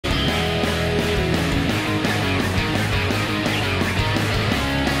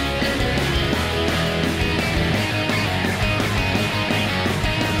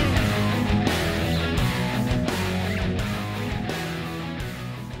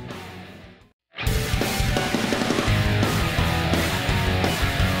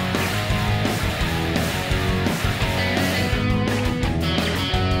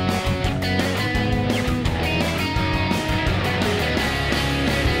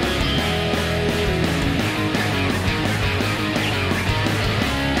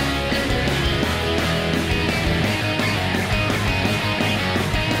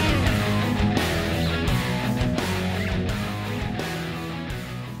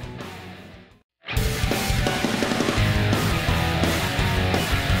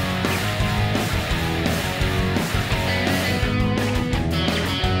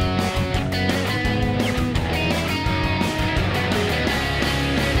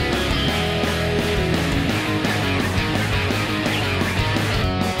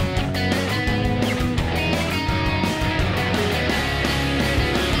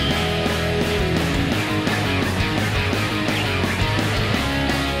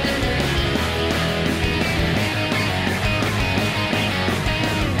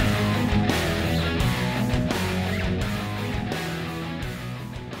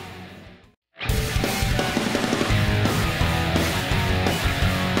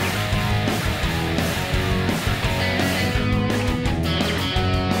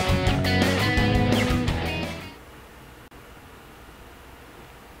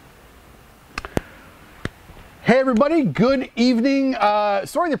Hey everybody, good evening.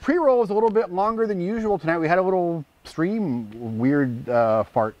 Sorry the pre-roll is a little bit longer than usual tonight. We had a little stream weird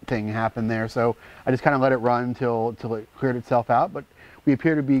fart thing happen there, so I just kind of let it run till it cleared itself out, but we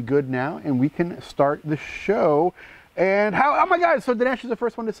appear to be good now and we can start the show. And oh my god, so Dinesh is the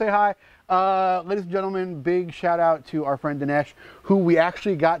first one to say hi. Ladies and gentlemen, big shout out to our friend Dinesh, who we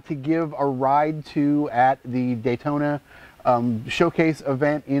actually got to give a ride to at the Daytona showcase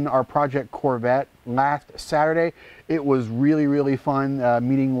event in our Project Corvette last Saturday. It was really fun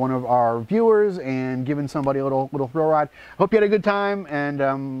meeting one of our viewers and giving somebody a little thrill ride. Hope you had a good time, and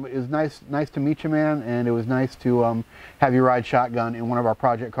it was nice to meet you, man, and it was nice to have you ride shotgun in one of our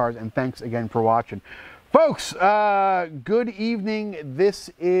project cars, and thanks again for watching. Folks, good evening. This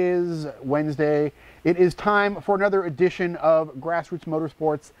is Wednesday. It is time for another edition of Grassroots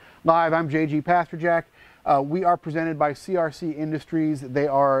Motorsports Live. I'm JG Pasterjack. We are presented by CRC Industries. They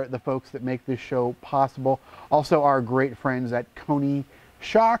are the folks that make this show possible. Also our great friends at Coney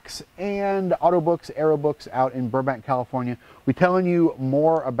Shocks and Autobooks, Aerobooks out in Burbank, California. We're telling you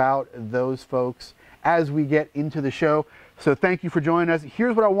more about those folks as we get into the show. So thank you for joining us.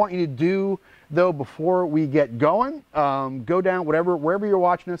 Here's what I want you to do though before we get going. Go down wherever you're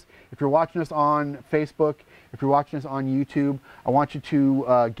watching us. If you're watching us on Facebook, if you're watching us on YouTube, I want you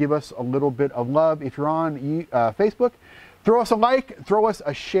to give us a little bit of love. If you're on Facebook, throw us a like, throw us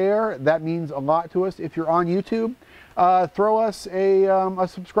a share. That means a lot to us. If you're on YouTube, throw us a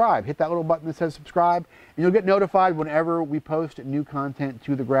subscribe. Hit that little button that says subscribe, and you'll get notified whenever we post new content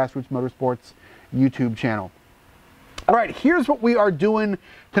to the Grassroots Motorsports YouTube channel. All right, here's what we are doing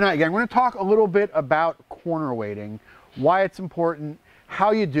tonight. Again, we're going to talk a little bit about corner weighting, why it's important,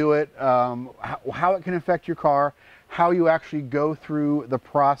 how you do it, how it can affect your car, how you actually go through the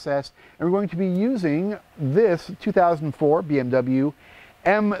process. And we're going to be using this 2004 BMW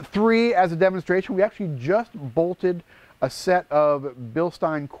M3 as a demonstration. We actually just bolted a set of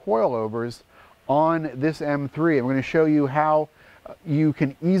Bilstein coilovers on this M3, and we're going to show you how you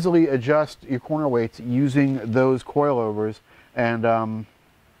can easily adjust your corner weights using those coilovers, and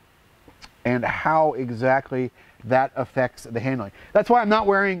how exactly that affects the handling. That's why I'm not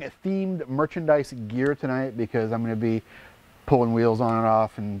wearing themed merchandise gear tonight, because I'm going to be pulling wheels on and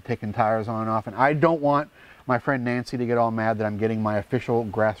off and taking tires on and off, and I don't want my friend Nancy to get all mad that I'm getting my official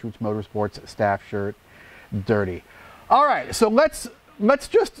Grassroots Motorsports staff shirt dirty. All right, so let's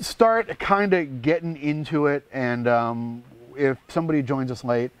just start kind of getting into it, and if somebody joins us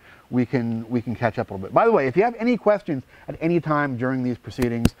late, we can catch up a little bit. By the way, if you have any questions at any time during these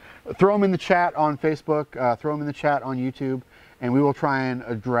proceedings, throw them in the chat on Facebook, throw them in the chat on YouTube, and we will try and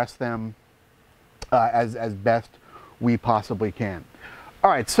address them as best we possibly can. All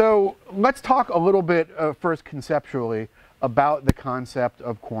right, so let's talk a little bit first conceptually about the concept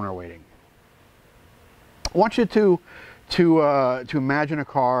of corner weighting. I want you to imagine a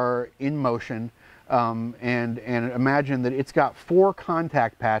car in motion. And imagine that it's got 4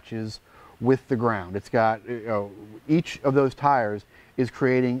 contact patches with the ground. It's got, each of those tires is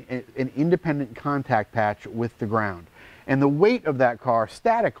creating an independent contact patch with the ground. And the weight of that car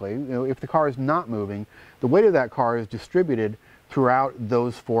statically, if the car is not moving, the weight of that car is distributed throughout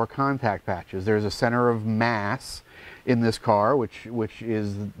those 4 contact patches. There's a center of mass in this car, which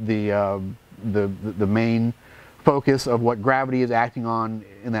is the main focus of what gravity is acting on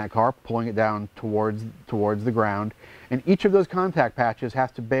in that car, pulling it down towards the ground. And each of those contact patches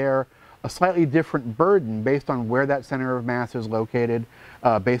has to bear a slightly different burden based on where that center of mass is located,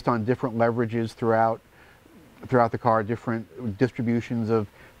 based on different leverages throughout the car, different distributions of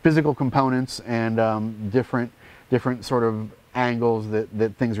physical components, and different sort of angles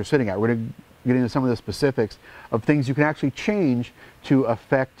that things are sitting at. We're going to get into some of the specifics of things you can actually change to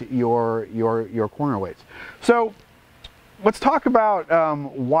affect your corner weights. So let's talk about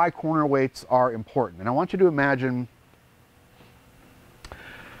why corner weights are important. And I want you to imagine,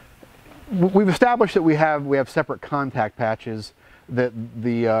 we've established that we have separate contact patches that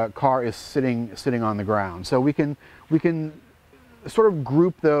the car is sitting on the ground. So we can sort of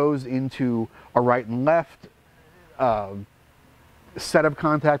group those into a right and left set of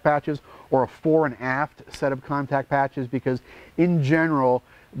contact patches, or a fore and aft set of contact patches, because in general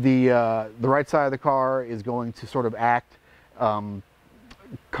the right side of the car is going to sort of act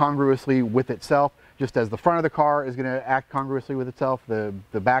congruously with itself, just as the front of the car is going to act congruously with itself, the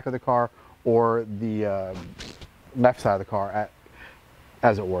back of the car, or the left side of the car,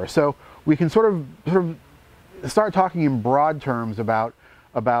 as it were. So we can sort of start talking in broad terms about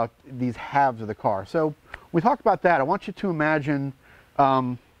these halves of the car. So when we talk about that, I want you to imagine,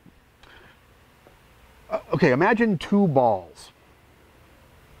 okay, imagine 2 balls.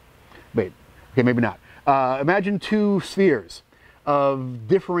 Wait, okay, maybe not. Imagine two spheres of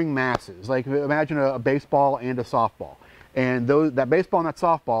differing masses. Like imagine a baseball and a softball. And that baseball and that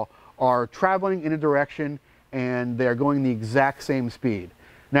softball are traveling in a direction and they're going the exact same speed.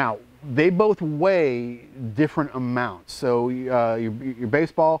 Now, they both weigh different amounts. So your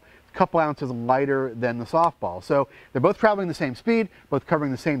baseball is a couple ounces lighter than the softball. So they're both traveling the same speed, both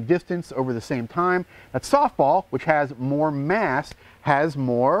covering the same distance over the same time. That softball, which has more mass, has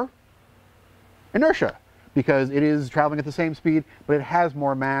more inertia because it is traveling at the same speed, but it has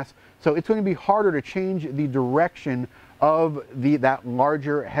more mass. So it's going to be harder to change the direction of that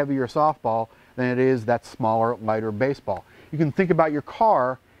larger, heavier softball than it is that smaller, lighter baseball. You can think about your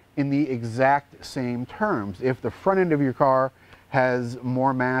car in the exact same terms. If the front end of your car has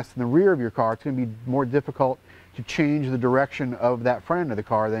more mass than the rear of your car, it's going to be more difficult to change the direction of that front end of the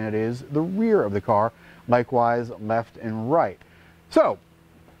car than it is the rear of the car, likewise left and right. So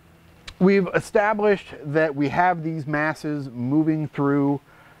we've established that we have these masses moving through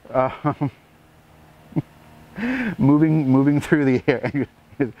moving through the air.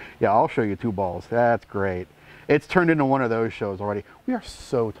 Yeah, I'll show you two balls. That's great. It's turned into one of those shows already. We are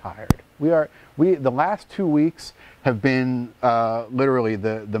so tired. The last 2 weeks have been literally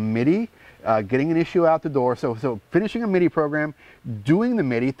the MIDI, getting an issue out the door. So finishing a MIDI program, doing the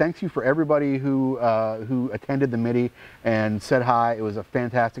MIDI. Thanks you for everybody who attended the MIDI and said hi. It was a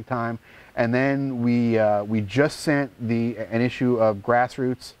fantastic time. And then we just sent an issue of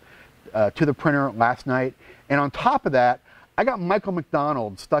Grassroots to the printer last night. And on top of that, I got Michael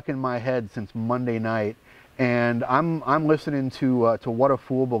McDonald stuck in my head since Monday night. And I'm listening to What a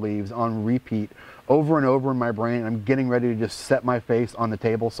Fool Believes on repeat over and over in my brain. I'm getting ready to just set my face on the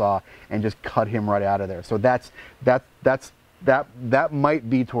table saw and just cut him right out of there. So that might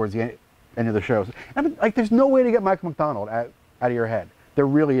be towards the end of the show. I mean, like, there's no way to get Michael McDonald out of your head. There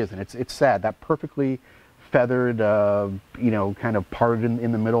really isn't. It's sad. That perfectly feathered, you know, kind of parted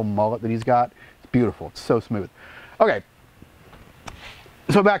in the middle mullet that he's got. It's beautiful. It's so smooth. Okay.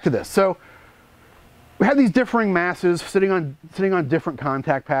 So back to this. So we have these differing masses sitting on different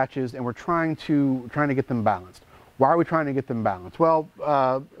contact patches, and we're trying to get them balanced. Why are we trying to get them balanced? Well,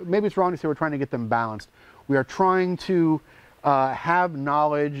 maybe it's wrong to say we're trying to get them balanced. We are trying to have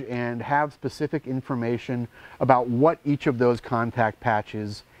knowledge and have specific information about what each of those contact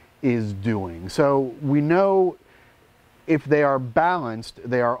patches is doing. So we know if they are balanced,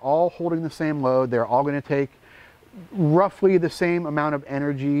 they are all holding the same load. They're all going to take roughly the same amount of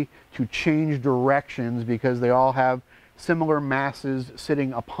energy to change directions because they all have similar masses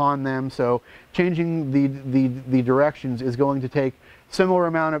sitting upon them. So changing the directions is going to take similar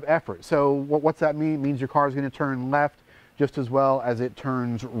amount of effort. So what's that mean? It means your car is going to turn left just as well as it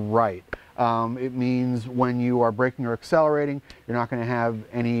turns right. It means when you are braking or accelerating, you're not going to have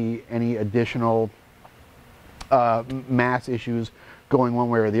any additional mass issues going one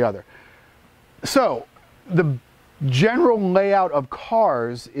way or the other. So the general layout of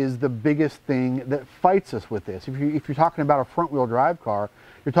cars is the biggest thing that fights us with this. If you're talking about a front-wheel drive car,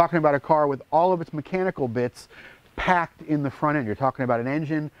 you're talking about a car with all of its mechanical bits packed in the front end. You're talking about an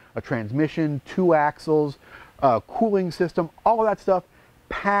engine, a transmission, two axles, a cooling system, all of that stuff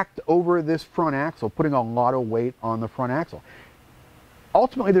packed over this front axle, putting a lot of weight on the front axle.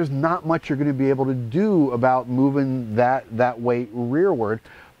 Ultimately, there's not much you're going to be able to do about moving that weight rearward.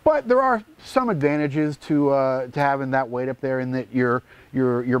 But there are some advantages to having that weight up there, in that your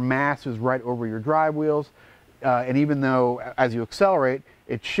mass is right over your drive wheels, and even though as you accelerate,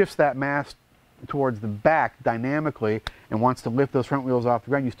 it shifts that mass towards the back dynamically and wants to lift those front wheels off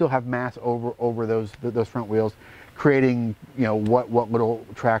the ground, you still have mass over those front wheels, creating, you know, what little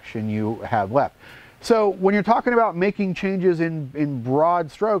traction you have left. So when you're talking about making changes in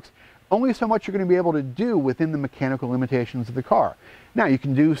broad strokes, only so much you're going to be able to do within the mechanical limitations of the car. Now, you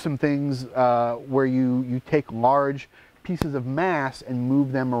can do some things where you take large pieces of mass and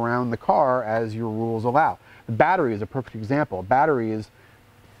move them around the car as your rules allow. The battery is a perfect example. A battery is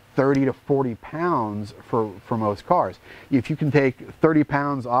 30 to 40 pounds for most cars. If you can take 30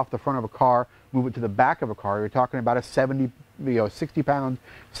 pounds off the front of a car, move it to the back of a car, you're talking about a 60 pound,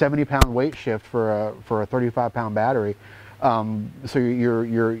 70 pound weight shift for a 35 pound battery. So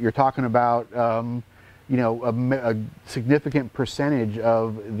you're talking about you know, a significant percentage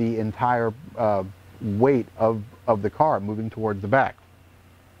of the entire weight of the car moving towards the back.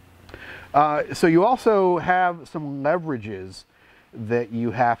 So you also have some leverages that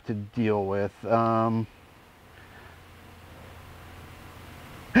you have to deal with.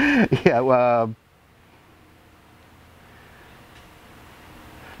 Yeah,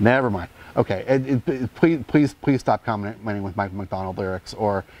 never mind. Okay, please stop commenting with Michael McDonald lyrics,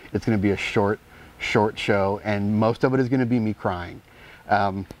 or it's going to be a short short show, and most of it is going to be me crying.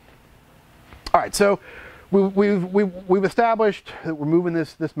 All right, so we've established that we're moving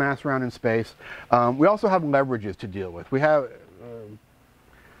this mass around in space. We also have leverages to deal with. We have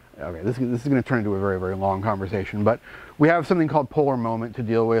okay, this is going to turn into a very, very long conversation, but we have something called polar moment to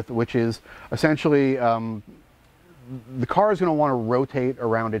deal with, which is essentially the car is going to want to rotate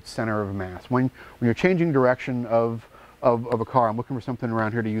around its center of mass. When you're changing direction of a car, I'm looking for something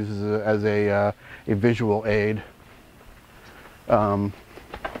around here to use as a visual aid. An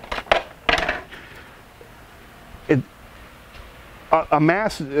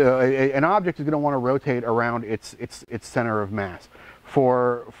object is going to want to rotate around its center of mass.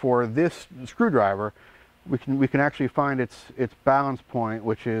 For this screwdriver, we can actually find its balance point,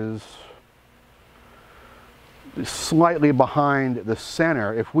 which is slightly behind the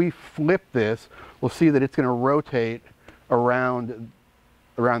center. If we flip this, we'll see that it's going to rotate around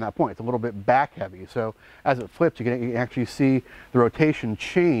that point. It's a little bit back heavy, so as it flips, you can actually see the rotation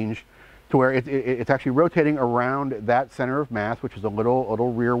change to where it's actually rotating around that center of mass, which is a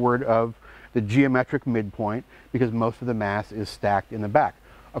little rearward of the geometric midpoint, because most of the mass is stacked in the back.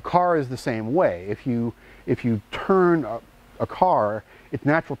 A car is the same way. If you turn a car, its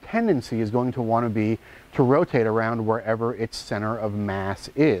natural tendency is going to want to be to rotate around wherever its center of mass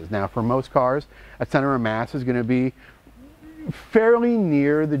is. Now, for most cars, a center of mass is going to be fairly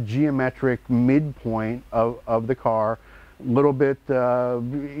near the geometric midpoint of the car, a little bit, you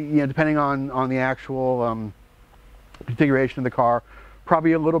know, depending on the actual configuration of the car,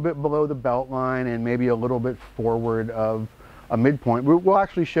 probably a little bit below the belt line and maybe a little bit forward of a midpoint. We'll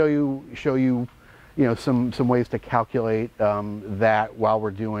actually show you know, some ways to calculate that while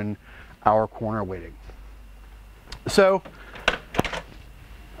we're doing our corner weighting. So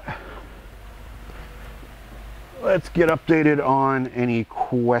let's get updated on any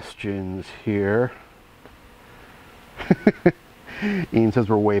questions here. Ian says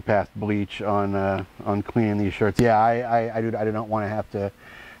we're way past bleach on cleaning these shirts. Yeah, I do not want to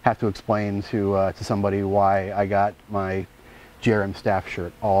have to explain to somebody why I got my GRM staff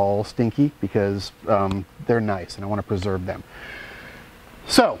shirt all stinky, because they're nice and I want to preserve them.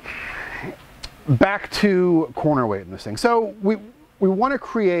 So back to corner weight in this thing. So we want to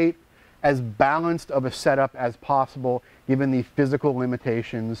create as balanced of a setup as possible given the physical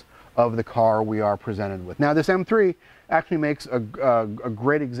limitations of the car we are presented with. Now, this M3 actually makes a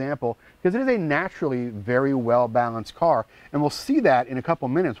great example because it is a naturally very well balanced car, and we'll see that in a couple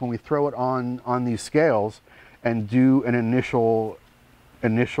minutes when we throw it on these scales and do an initial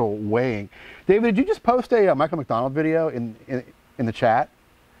weighing. David, did you just post a Michael McDonald video in the chat?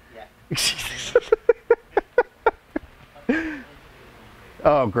 Yeah.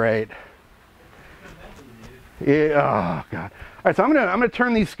 Oh, great. Yeah, oh God. All right, so I'm gonna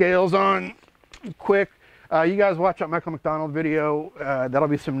turn these scales on quick. You guys watch that Michael McDonald video. That'll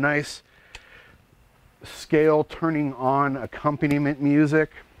be some nice scale turning on accompaniment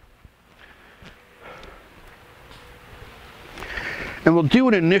music. And we'll do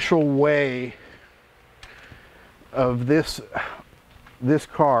an initial weigh of this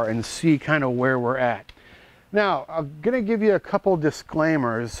car and see kind of where we're at. Now, I'm gonna give you a couple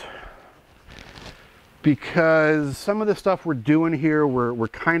disclaimers, because some of the stuff we're doing here, we're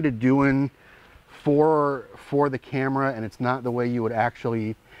kind of doing for the camera, and it's not the way you would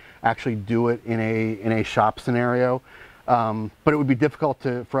actually do it in a shop scenario. But it would be difficult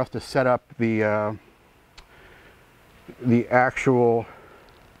for us to set up the actual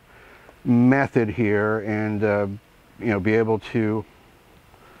method here and you know, be able to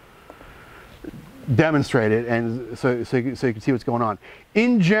demonstrate it, and so you can see what's going on.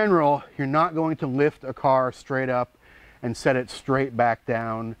 In general, you're not going to lift a car straight up and set it straight back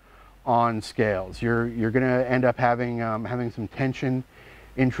down on scales. You're going to end up having some tension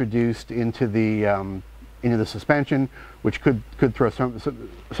introduced into the suspension, which could throw some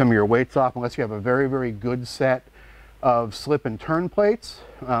of your weights off unless you have a very, very good set of slip and turn plates.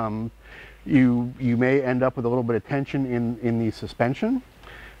 You may end up with a little bit of tension in the suspension.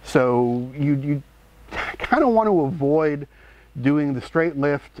 So you kind of want to avoid doing the straight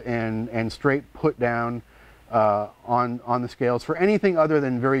lift and straight put down on the scales for anything other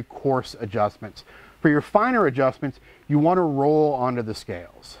than very coarse adjustments. For your finer adjustments, you want to roll onto the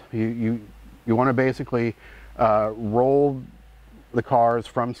scales. You want to basically roll the cars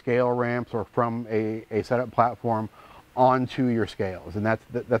from scale ramps or from a setup platform onto your scales, and that's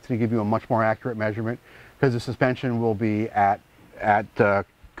going to give you a much more accurate measurement because the suspension will be at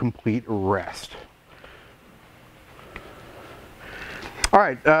complete rest. All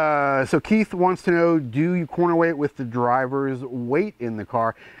right, so Keith wants to know, do you corner weight with the driver's weight in the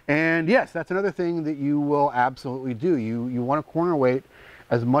car? And yes, that's another thing that you will absolutely do. You want to corner weight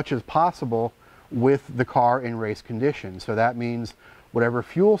as much as possible with the car in race condition. So that means whatever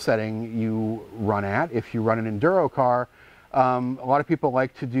fuel setting you run at. If you run an enduro car, a lot of people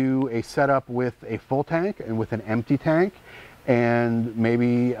like to do a setup with a full tank and with an empty tank, and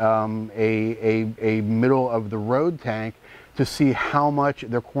maybe a middle of the road tank, to see how much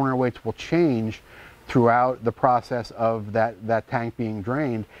their corner weights will change throughout the process of that tank being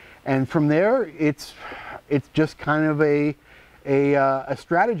drained. And from there, it's just kind of a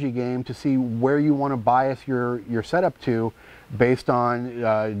strategy game to see where you want to bias your setup to, based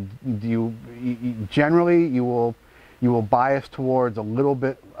on generally you will bias towards a little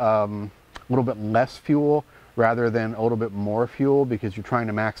bit less fuel rather than a little bit more fuel, because you're trying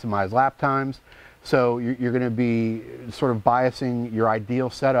to maximize lap times. So you're going to be sort of biasing your ideal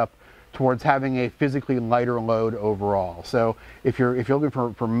setup towards having a physically lighter load overall. So if you're looking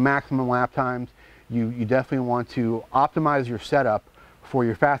for maximum lap times, you definitely want to optimize your setup for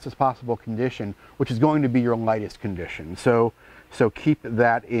your fastest possible condition, which is going to be your lightest condition. So keep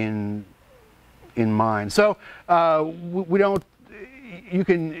that in mind. So we don't. You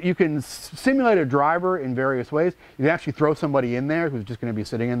can simulate a driver in various ways. You can actually throw somebody in there who's just going to be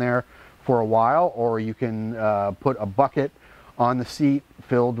sitting in there for a while, or you can put a bucket on the seat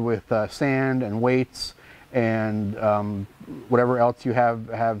filled with sand and weights and whatever else you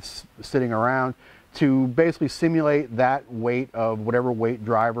have sitting around, to basically simulate that weight of whatever weight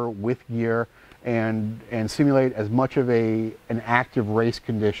driver with gear, and simulate as much of an active race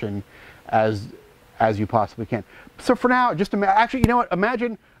condition as you possibly can. So for now, just actually, you know what?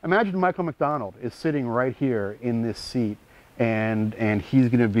 Imagine Michael McDonald is sitting right here in this seat, and he's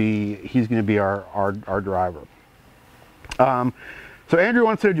going to be our driver. So Andrew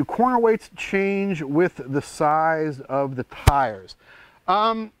wants to know, do corner weights change with the size of the tires?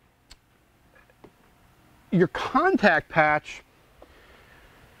 Your contact patch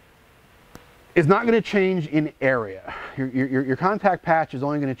is not going to change in area. Your contact patch is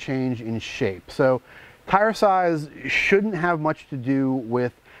only going to change in shape. So tire size shouldn't have much to do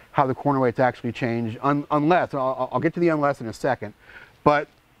with how the corner weights actually change, unless, and I'll get to the unless in a second, but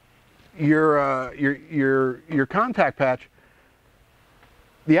your contact patch,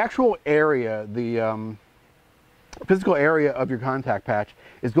 the actual area, the physical area of your contact patch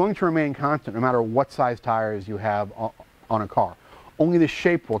is going to remain constant no matter what size tires you have on a car. Only the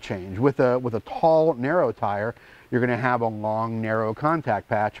shape will change. With a tall, narrow tire, you're going to have a long, narrow contact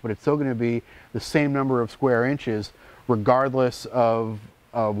patch, but it's still going to be the same number of square inches, regardless of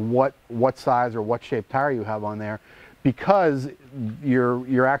what size or what shape tire you have on there, because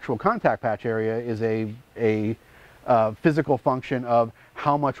your actual contact patch area is a physical function of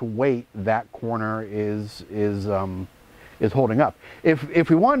how much weight that corner is holding up. If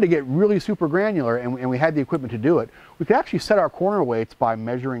we wanted to get really super granular and we had the equipment to do it, we could actually set our corner weights by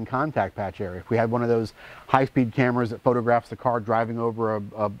measuring contact patch area. If we had one of those high-speed cameras that photographs the car driving over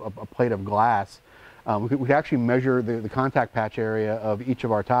a plate of glass, we could actually measure the contact patch area of each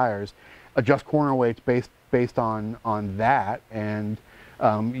of our tires, adjust corner weights based on that, and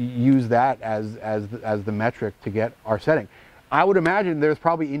use that as the metric to get our setting. I would imagine there's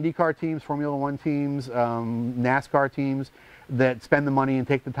probably IndyCar teams, Formula One teams, NASCAR teams that spend the money and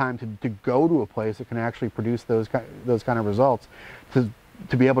take the time to go to a place that can actually produce those kind of results, to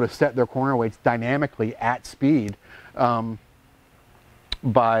be able to set their corner weights dynamically at speed,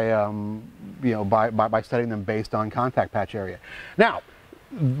 by setting them based on contact patch area. Now,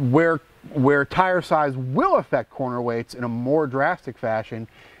 where tire size will affect corner weights in a more drastic fashion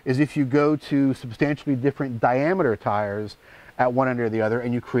is if you go to substantially different diameter tires at one end or the other,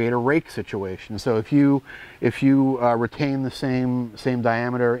 and you create a rake situation. So if you retain the same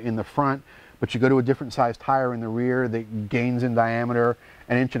diameter in the front, but you go to a different size tire in the rear that gains in diameter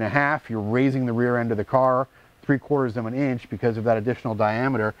 1.5 inches, you're raising the rear end of the car 3/4 of an inch because of that additional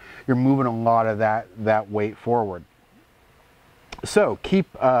diameter. You're moving a lot of that weight forward. So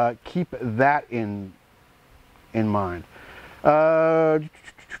keep that in mind.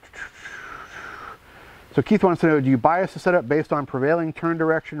 So Keith wants to know, do you bias the setup based on prevailing turn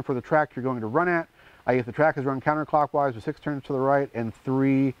direction for the track you're going to run at? If the track is run counterclockwise with 6 turns to the right and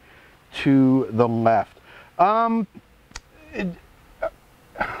 3 to the left. I'm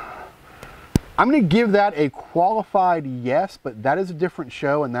going to give that a qualified yes, but that is a different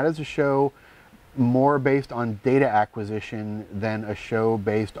show, and that is a show more based on data acquisition than a show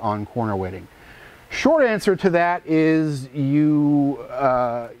based on corner weighting. Short answer to that is you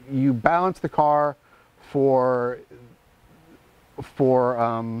balance the car for for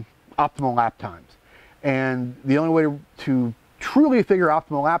optimal lap times. And the only way to truly figure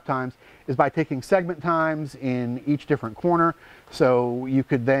optimal lap times is by taking segment times in each different corner. So you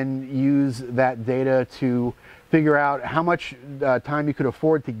could then use that data to figure out how much time you could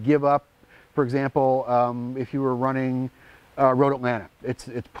afford to give up. For example, if you were running Road Atlanta, it's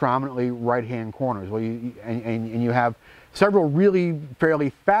prominently right-hand corners. Well, and you have several really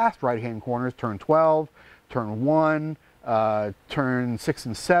fairly fast right-hand corners: turn 12, turn 1, turn 6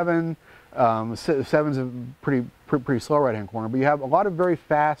 and 7. 7's a pretty slow right-hand corner, but you have a lot of very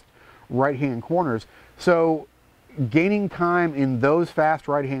fast right-hand corners. So gaining time in those fast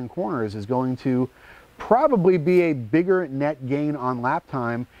right-hand corners is going to probably be a bigger net gain on lap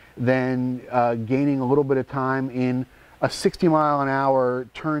time than gaining a little bit of time in a 60-mile-an-hour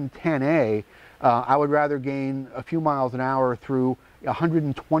turn 10A. I would rather gain a few miles an hour through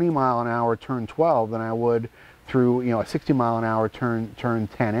 120-mile-an-hour turn 12 than I would through a 60-mile-an-hour turn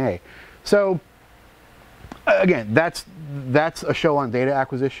 10A. So again, that's a show on data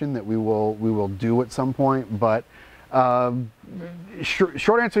acquisition that we will do at some point. But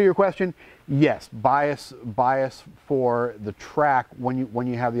short answer to your question, yes, bias for the track when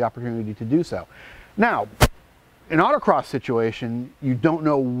you have the opportunity to do so. Now, in autocross situation, you don't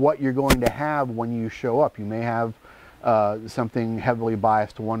know what you're going to have when you show up. You may have something heavily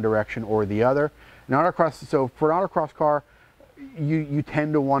biased to one direction or the other. In autocross, so for an autocross car, you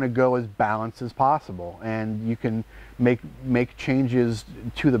tend to want to go as balanced as possible, and you can make changes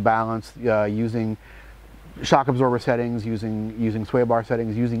to the balance using shock absorber settings, using sway bar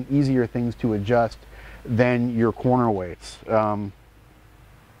settings, using easier things to adjust than your corner weights.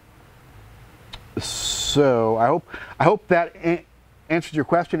 So I hope that answers your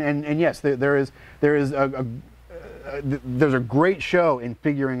question. And yes, there's a great show in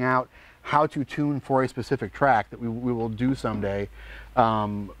figuring out how to tune for a specific track that we will do someday,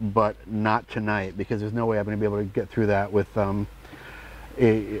 but not tonight, because there's no way I'm going to be able to get through that with what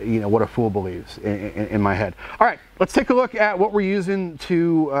a fool believes in my head. All right, let's take a look at what we're using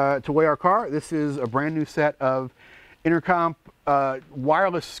to weigh our car. This is a brand new set of Intercomp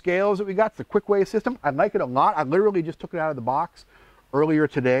wireless scales that we got. It's a quick weigh system. I like it a lot. I literally just took it out of the box earlier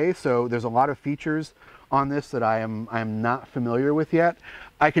today, so there's a lot of features on this that I am not familiar with yet.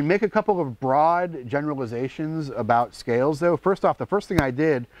 I can make a couple of broad generalizations about scales, though. First off, the first thing I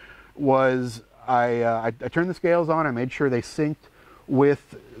did was I turned the scales on. I made sure they synced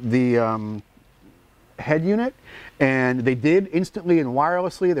with the head unit, and they did instantly and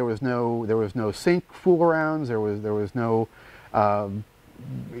wirelessly. There was no sync fool arounds. There was no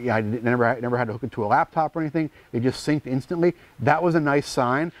I never had to hook it to a laptop or anything. They just synced instantly. That was a nice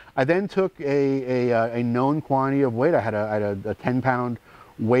sign. I then took a known quantity of weight. I had a 10-pound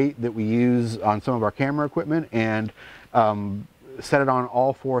weight that we use on some of our camera equipment, and set it on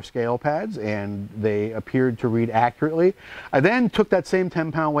all 4 scale pads, and they appeared to read accurately. I then took that same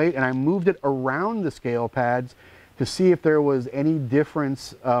 10-pound weight and I moved it around the scale pads to see if there was any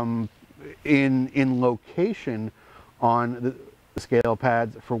difference in location on the scale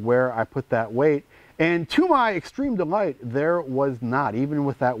pads for where I put that weight. And to my extreme delight, there was not. Even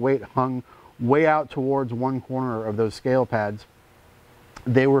with that weight hung way out towards one corner of those scale pads,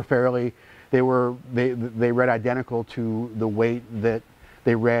 they read identical to the weight that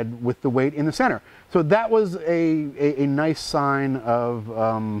they read with the weight in the center. So that was a nice sign of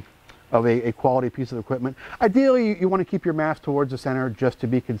a quality piece of equipment. Ideally, you want to keep your mass towards the center just to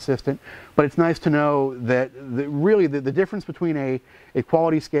be consistent, but it's nice to know that really the difference between a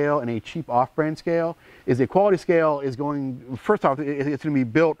quality scale and a cheap off-brand scale is a quality scale is going, first off, it's going to be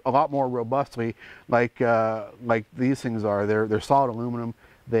built a lot more robustly, like these things are. They're solid aluminum.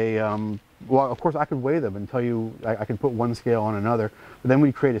 They well, of course, I could weigh them and tell you I can put one scale on another, but then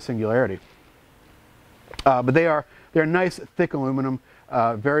we create a singularity. But they're nice, thick aluminum,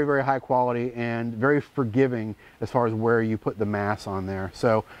 very, very high quality, and very forgiving as far as where you put the mass on there.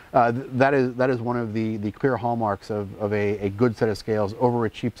 So that is one of the clear hallmarks of a good set of scales over a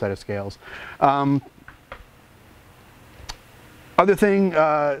cheap set of scales. Other thing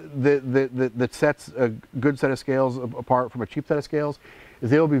that sets a good set of scales apart from a cheap set of scales is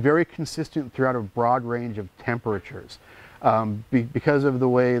they will be very consistent throughout a broad range of temperatures. Because of the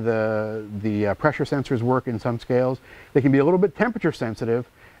way the pressure sensors work in some scales, they can be a little bit temperature sensitive,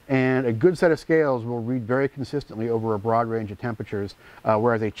 and a good set of scales will read very consistently over a broad range of temperatures,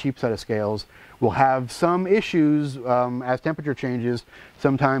 whereas a cheap set of scales will have some issues as temperature changes.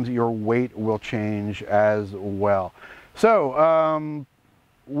 Sometimes your weight will change as well. So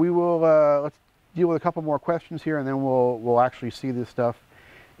we will let's deal with a couple more questions here, and then we'll actually see this stuff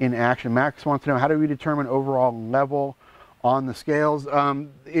in action. Max wants to know, how do we determine overall level on the scales.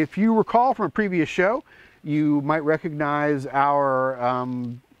 If you recall from a previous show, you might recognize our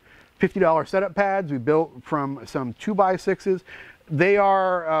 $50 setup pads we built from some 2x6s. They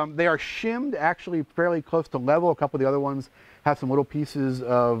are shimmed, actually fairly close to level. A couple of the other ones have some little pieces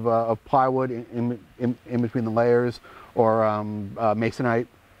of plywood in between the layers, or masonite,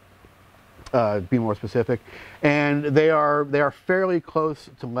 to be more specific. And they are fairly close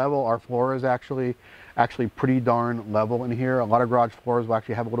to level. Our floor is actually pretty darn level in here. A lot of garage floors will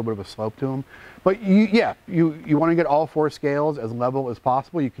actually have a little bit of a slope to them. But you want to get all four scales as level as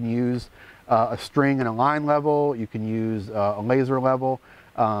possible. You can use a string and a line level. You can use a laser level.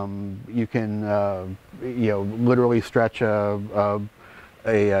 You can literally stretch a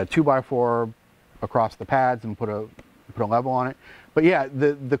 2x4 across the pads and put a level on it. But yeah,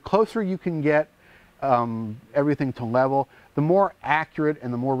 the closer you can get everything to level, the more accurate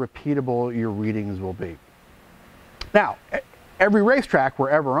and the more repeatable your readings will be. Now, every racetrack we're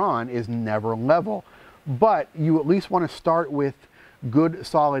ever on is never level, but you at least want to start with good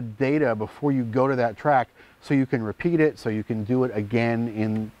solid data before you go to that track, so you can repeat it, so you can do it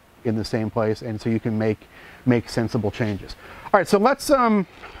again in the same place, and so you can make sensible changes. All right, so let's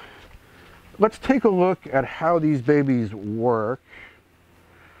take a look at how these babies work.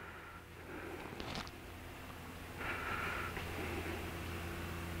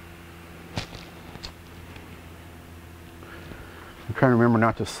 I'm trying to remember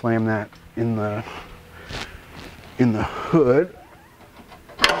not to slam that in the hood.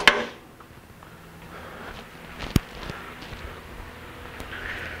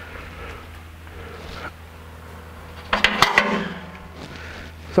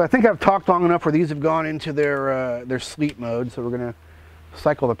 So I think I've talked long enough where these have gone into their sleep mode. So we're going to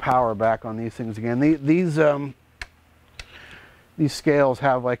cycle the power back on these things again. These scales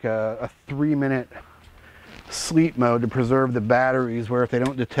have like a 3-minute sleep mode to preserve the batteries, where if they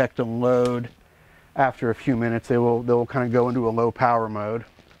don't detect a load after a few minutes, they'll kind of go into a low power mode.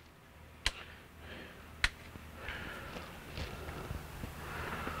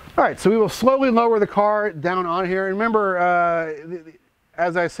 All right, so we will slowly lower the car down on here. And remember,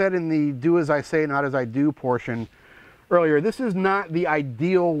 as I said in the do as I say, not as I do portion earlier, this is not the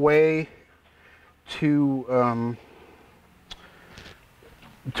ideal way to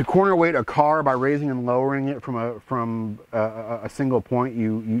corner weight a car by raising and lowering it from a single point.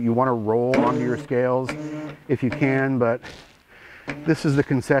 You want to roll onto your scales if you can, but this is the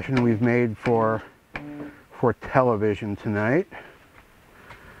concession we've made for television tonight.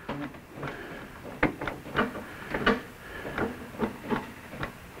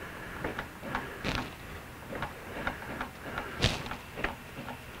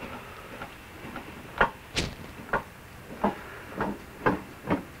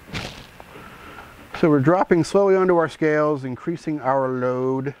 So we're dropping slowly onto our scales, increasing our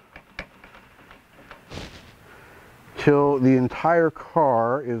load till the entire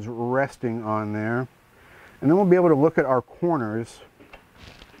car is resting on there. And then we'll be able to look at our corners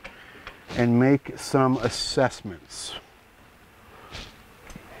and make some assessments.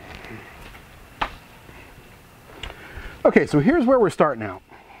 Okay, so here's where we're starting out.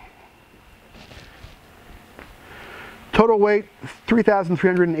 Total weight,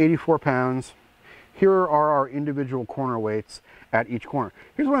 3,384 pounds. Here are our individual corner weights at each corner.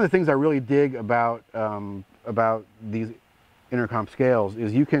 Here's one of the things I really dig about these intercom scales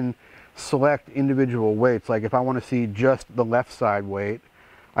is you can select individual weights. Like if I want to see just the left side weight,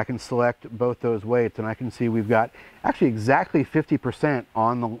 I can select both those weights, and I can see we've got actually exactly 50%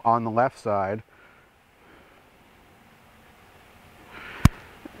 on the left side.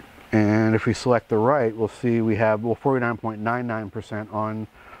 And if we select the right, we'll see we have 49.99%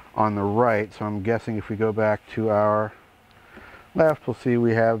 on the right. So I'm guessing if we go back to our left, we'll see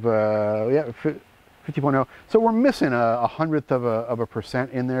we have 50.0. So we're missing a hundredth of a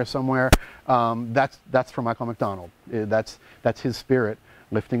percent in there somewhere. That's from Michael McDonald. That's his spirit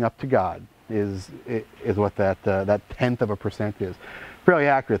lifting up to God is what that tenth of a percent is. Fairly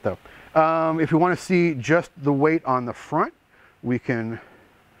accurate though. If we want to see just the weight on the front, we can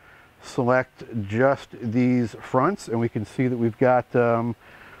select just these fronts, and we can see that we've got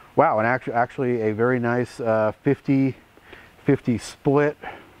wow, and actually a very nice 50-50 split.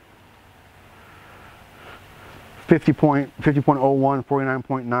 50.01,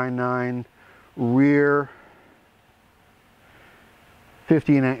 49.99 rear,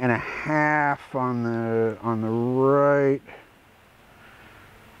 50 and a half on the right,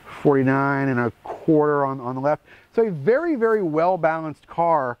 49 and a quarter on the left. So a very, very well balanced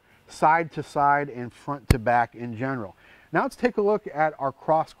car, side to side and front to back in general. Now let's take a look at our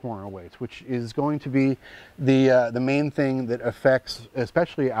cross corner weights, which is going to be the main thing that affects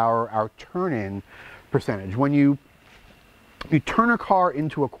especially our turn-in percentage. When you turn a car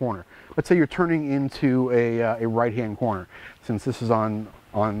into a corner, let's say you're turning into a right-hand corner, since this is on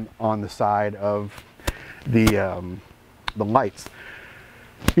the side of the lights.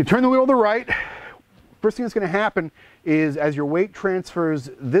 You turn the wheel to the right. First thing that's going to happen is as your weight transfers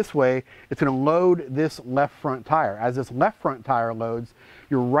this way, it's going to load this left front tire. As this left front tire loads,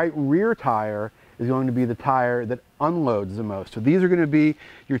 your right rear tire is going to be the tire that unloads the most. So these are going to be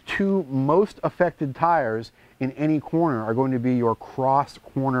your two most affected tires in any corner, are going to be your cross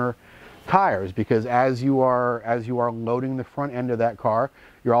corner tires, because as you are loading the front end of that car,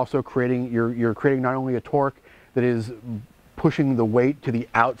 you're also creating not only a torque that is pushing the weight to the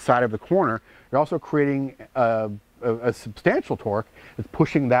outside of the corner, you're also creating a substantial torque that's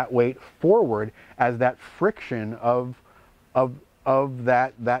pushing that weight forward, as that friction of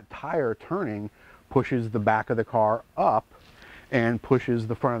that tire turning pushes the back of the car up and pushes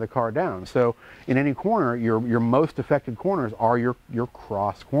the front of the car down. So in any corner, your most affected corners are your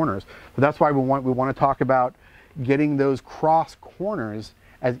cross corners. So that's why we want to talk about getting those cross corners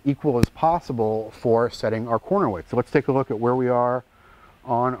as equal as possible for setting our corner weight. So let's take a look at where we are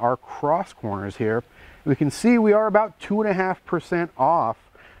on our cross corners here. We can see we are about 2.5% off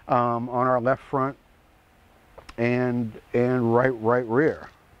on our left front and right rear.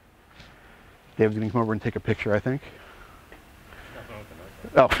 Dave's going to come over and take a picture, I think.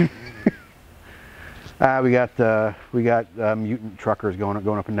 Oh, we got mutant truckers going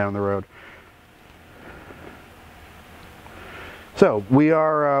up and down the road. So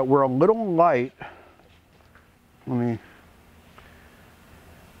we're a little light. Let me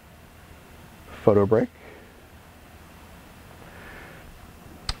photo break.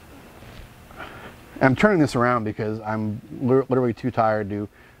 I'm turning this around because I'm literally too tired to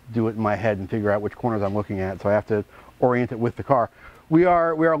do it in my head and figure out which corners I'm looking at, so I have to orient it with the car. We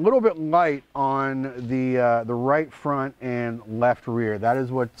are a little bit light on the right front and left rear. That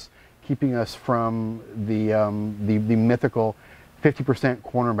is what's keeping us from the mythical 50%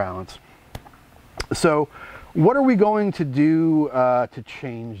 corner balance. So what are we going to do to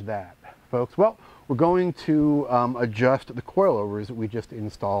change that, folks? Well, we're going to adjust the coilovers that we just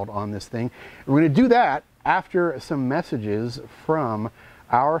installed on this thing. We're going to do that after some messages from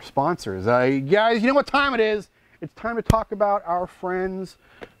our sponsors. Guys, you know what time it is. It's time to talk about our friends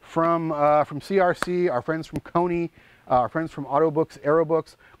from CRC, our friends from Coney, our friends from Autobooks,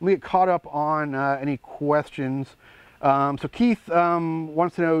 Aerobooks. Let me get caught up on any questions. So Keith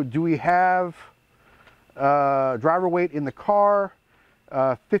wants to know, do we have driver weight in the car?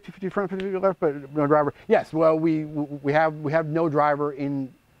 50-50 front, 50-50 left, but no driver. Yes, well, we have no driver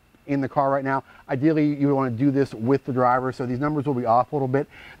in the car right now. Ideally, you would want to do this with the driver, so these numbers will be off a little bit.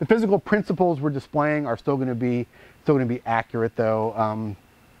 The physical principles we're displaying are still going to be accurate, though.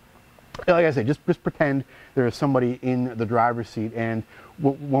 Like I said, just pretend there is somebody in the driver's seat, and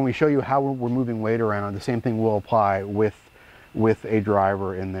when we show you how we're moving weight around, the same thing will apply with a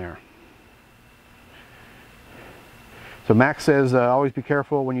driver in there. So Max says, always be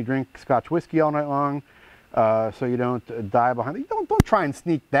careful when you drink Scotch whiskey all night long, so you don't die behind it. Don't try and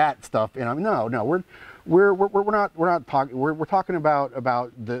sneak that stuff in. I mean, no, we're not talking. We're talking about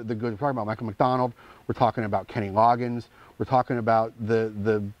the good. We're talking about Michael McDonald. We're talking about Kenny Loggins. We're talking about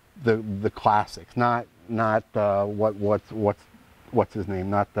the classics, not what's his name,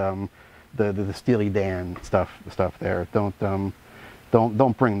 not the Steely Dan stuff there.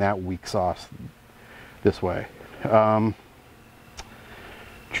 Don't bring that weak sauce this way.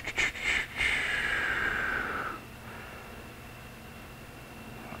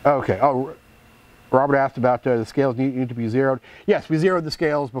 Okay. Oh, Robert asked about the scales need to be zeroed. Yes, we zeroed the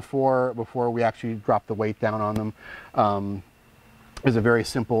scales before we actually dropped the weight down on them. There's a very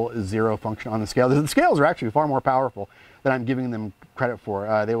simple zero function on the scale. The scales are actually far more powerful than I'm giving them credit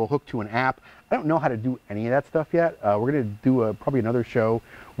for. They will hook to an app. I don't know how to do any of that stuff yet. We're going to do probably another show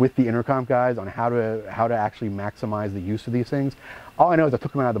with the Intercom guys on how to actually maximize the use of these things. All I know is I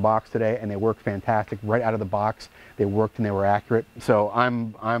took them out of the box today and they worked fantastic right out of the box. They worked and they were accurate. So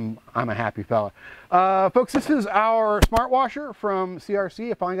I'm a happy fella. Folks, this is our smart washer from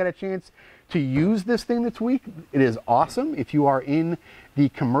CRC. I finally got a chance to use this thing this week. It is awesome. If you are in the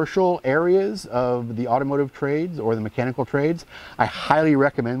commercial areas of the automotive trades or the mechanical trades, I highly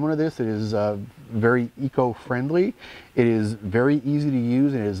recommend one of this. It is very eco-friendly. It is very easy to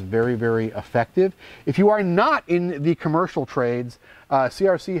use and it is very, very effective. If you are not in the commercial trades,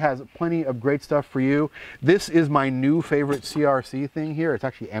 CRC has plenty of great stuff for you. This is my new favorite CRC thing here. It's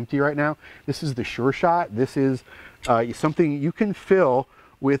actually empty right now. This is the Sure Shot. This is something you can fill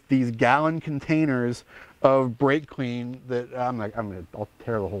with these gallon containers of brake clean that I'll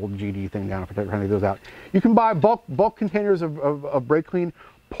tear the whole GD thing down if I try to take those out. You can buy bulk containers of brake clean,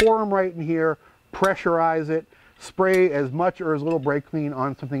 pour them right in here, pressurize it, spray as much or as little brake clean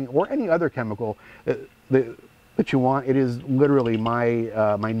on something or any other chemical that you want. It is literally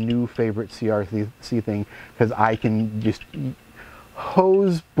my my new favorite CRC thing, because I can just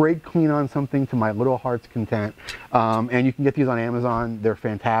hose brake clean on something to my little heart's content. And you can get these on Amazon. They're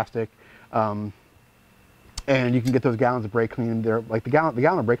fantastic. And you can get those gallons of brake clean. They're like the gallon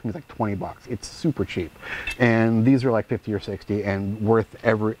of brake clean is like 20 bucks. It's super cheap. And these are like 50 or 60 and worth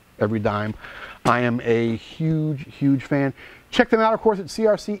every dime. I am a huge fan. Check them out, of course, at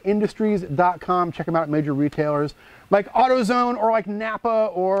crcindustries.com. Check them out at major retailers like AutoZone or like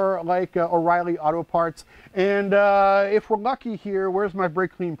Napa or like O'Reilly Auto Parts. And if we're lucky here, where's my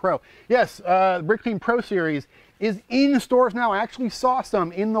Brake Clean Pro? Yes, the Brake Clean Pro series is in stores now. I actually saw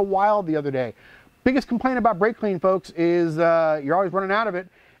some in the wild the other day. Biggest complaint about brake clean, folks, is you're always running out of it.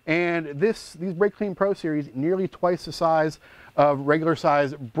 And these Brake Clean Pro series, nearly twice the size of regular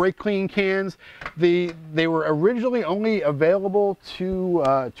size brake clean cans. They were originally only available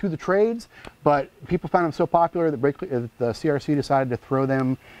to the trades, but people found them so popular that the CRC decided to throw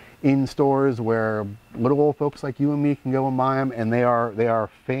them in stores where little old folks like you and me can go and buy them, and they are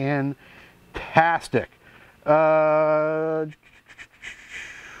fantastic.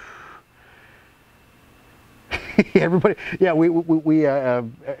 Everybody, yeah,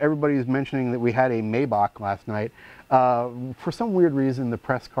 everybody's mentioning that we had a Maybach last night. For some weird reason, the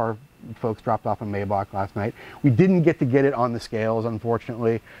press car folks dropped off a Maybach last night. We didn't get it on the scales,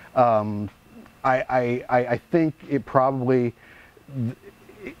 unfortunately. I think it probably,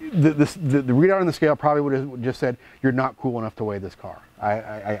 the readout on the scale probably would have just said, "You're not cool enough to weigh this car."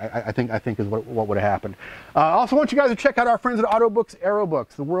 I think is what would have happened. I also want you guys to check out our friends at Autobooks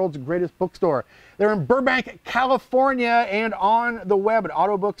Aerobooks, the world's greatest bookstore. They're in Burbank, California, and on the web at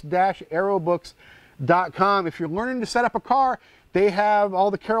autobooks-aerobooks.com. If you're learning to set up a car, they have all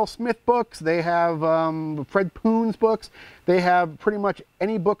the Carol Smith books. They have Fred Poon's books. They have pretty much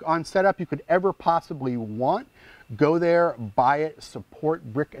any book on setup you could ever possibly want. Go there, buy it, support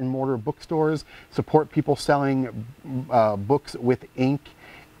brick and mortar bookstores, support people selling books with ink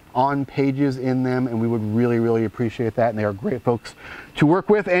on pages in them, and we would really appreciate that. And they are great folks to work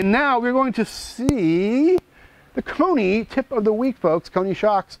with. And now we're going to see the Koni tip of the week, folks. Koni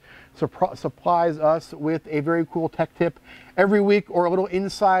Shocks supplies us with a very cool tech tip every week, or a little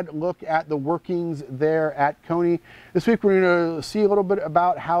inside look at the workings there at Koni. This week we're going to see a little bit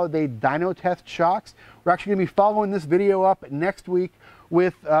about how they dyno test shocks. We're actually going to be following this video up next week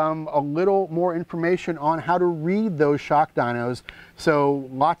with a little more information on how to read those shock dynos. So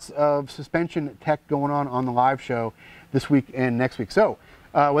lots of suspension tech going on the live show this week and next week. So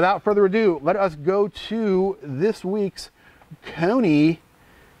without further ado, let us go to this week's Koni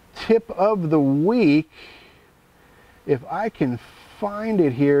tip of the week. If I can find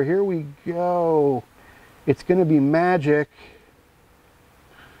it here, here we go. It's going to be magic.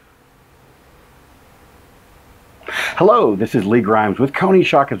 Hello, this is Lee Grimes with Koni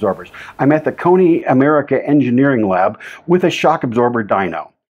Shock Absorbers. I'm at the Koni America Engineering Lab with a shock absorber dyno.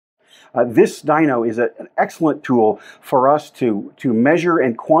 This dyno is an excellent tool for us to measure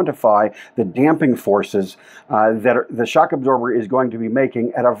and quantify the damping forces that the shock absorber is going to be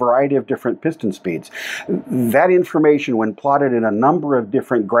making at a variety of different piston speeds. That information, when plotted in a number of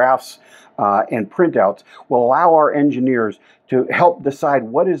different graphs and printouts, will allow our engineers to help decide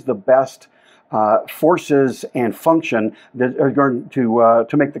what is the best forces and function that are going to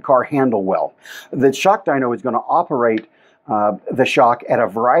make the car handle well. The shock dyno is going to operate the shock at a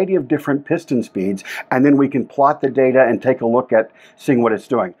variety of different piston speeds, and then we can plot the data and take a look at seeing what it's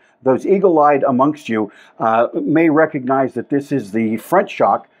doing. Those eagle-eyed amongst you may recognize that this is the front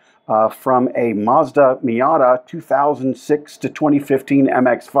shock from a Mazda Miata 2006 to 2015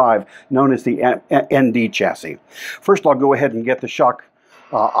 MX-5, known as the ND chassis. First, I'll go ahead and get the shock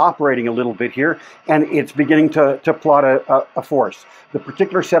operating a little bit here, and it's beginning to plot a force. The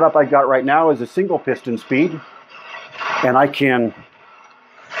particular setup I got right now is a single piston speed, and I can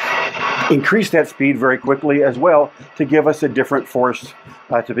increase that speed very quickly as well to give us a different force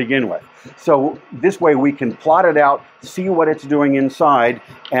to begin with. So this way we can plot it out, see what it's doing inside,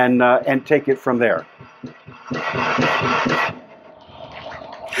 and take it from there.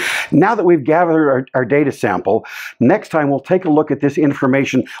 Now that we've gathered our data sample, next time we'll take a look at this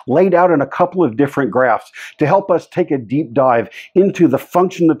information laid out in a couple of different graphs to help us take a deep dive into the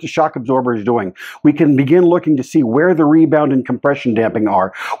function that the shock absorber is doing. We can begin looking to see where the rebound and compression damping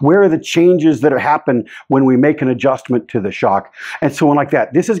are, where are the changes that happen when we make an adjustment to the shock, and so on like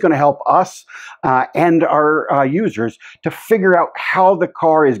that. This is going to help us and our users to figure out how the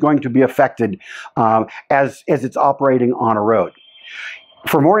car is going to be affected as it's operating on a road.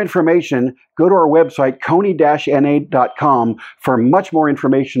 For more information, go to our website, coney-na.com, for much more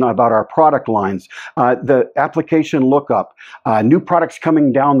information about our product lines, the application lookup, new products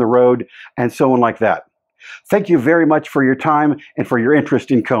coming down the road, and so on like that. Thank you very much for your time and for your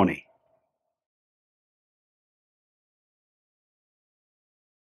interest in Coney.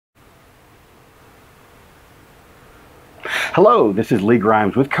 Hello, this is Lee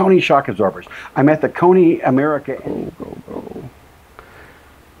Grimes with Coney Shock Absorbers. I'm at the Coney America. Go.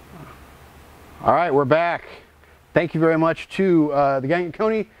 All right, we're back. Thank you very much to the gang at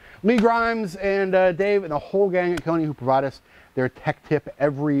Coney, Lee Grimes and Dave and the whole gang at Coney who provide us their tech tip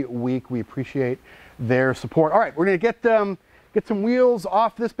every week. We appreciate their support. All right, we're gonna get some wheels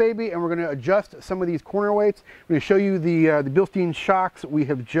off this baby and we're gonna adjust some of these corner weights. I'm gonna show you the Bilstein shocks we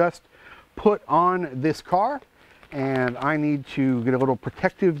have just put on this car. And I need to get a little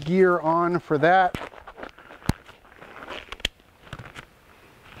protective gear on for that.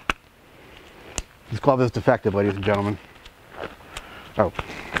 This glove is defective, ladies and gentlemen. Oh.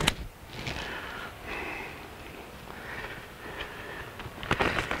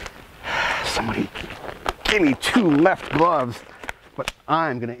 Somebody gave me 2 left gloves, but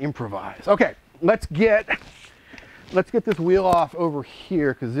I'm gonna improvise. Okay, let's get this wheel off over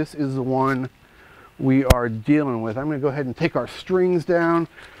here because this is the one we are dealing with. I'm going to go ahead and take our strings down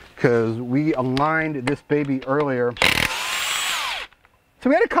because we aligned this baby earlier. So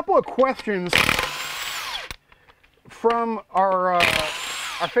we had a couple of questions from our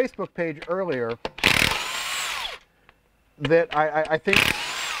Facebook page earlier that I think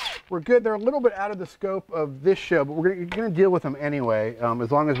were good. They're a little bit out of the scope of this show, but we're going to deal with them anyway,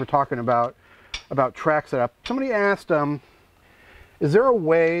 as long as we're talking about track setup. Somebody asked, is there a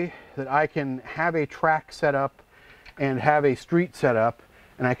way that I can have a track setup and have a street setup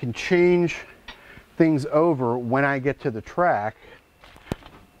and I can change things over when I get to the track?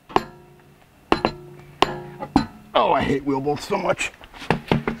 Oh, I hate wheel bolts so much.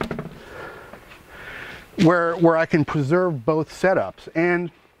 Where I can preserve both setups. And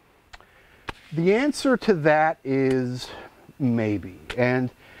the answer to that is maybe.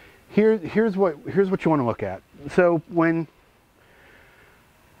 And here's what you want to look at. So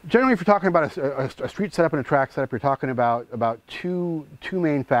generally, if you're talking about a street setup and a track setup, you're talking about two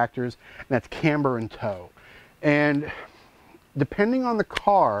main factors, and that's camber and tow. And depending on the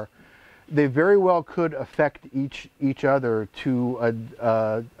car, they very well could affect each other to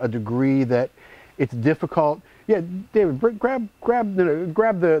a degree that it's difficult. Yeah, David, grab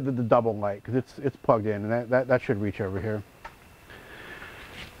the double light because it's plugged in, and that should reach over here.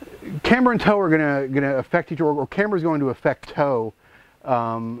 Camber and tow are gonna affect each other, or camber is going to affect tow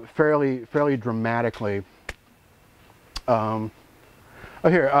fairly dramatically. Oh,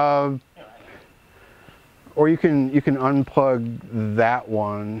 here, or you can unplug that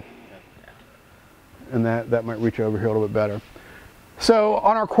one, and that might reach over here a little bit better. So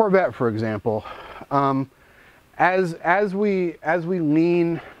on our Corvette, for example, as we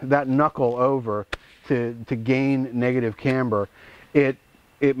lean that knuckle over to gain negative camber, it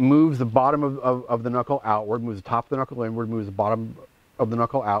moves the bottom of the knuckle outward, moves the top of the knuckle inward, moves the bottom of the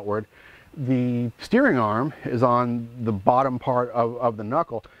knuckle outward. The steering arm is on the bottom part of the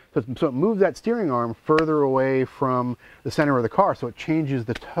knuckle, so it moves that steering arm further away from the center of the car, so it changes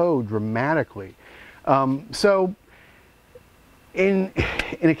the tow dramatically. So in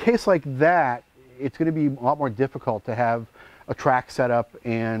a case like that, it's going to be a lot more difficult to have a track setup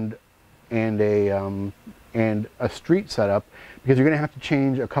and a street setup, because you're going to have to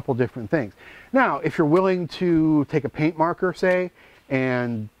change a couple different things. Now, if you're willing to take a paint marker, say,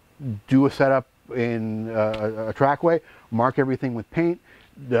 and do a setup in a trackway, mark everything with paint,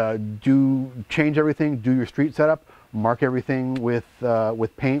 change everything, do your street setup, mark everything with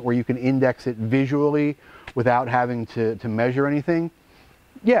paint where you can index it visually without having to measure anything.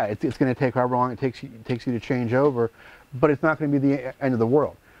 Yeah, it's going to take however long it takes you to change over, but it's not going to be the end of the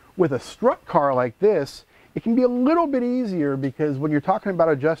world. With a strut car like this, it can be a little bit easier, because when you're talking about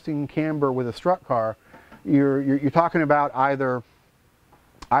adjusting camber with a strut car, you're talking about either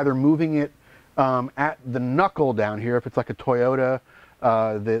moving it at the knuckle down here, if it's like a Toyota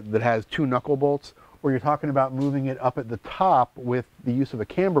that has 2 knuckle bolts, or you're talking about moving it up at the top with the use of a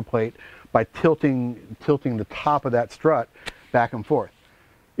camber plate by tilting the top of that strut back and forth.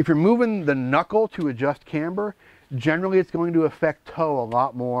 If you're moving the knuckle to adjust camber, generally it's going to affect toe a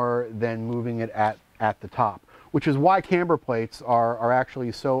lot more than moving it at the top, which is why camber plates are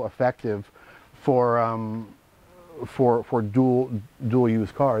actually so effective for dual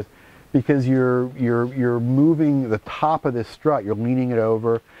use cars, because you're moving the top of this strut, you're leaning it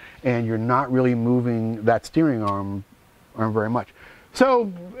over, and you're not really moving that steering arm very much.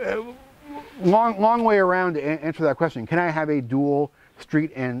 So long way around to answer that question. Can I have a dual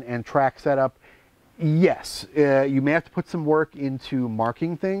street and track setup? Yes. You may have to put some work into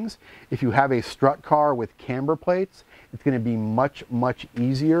marking things. If you have a strut car with camber plates, it's going to be much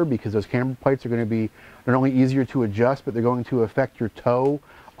easier, because those camber plates are going to be not only easier to adjust, but they're going to affect your toe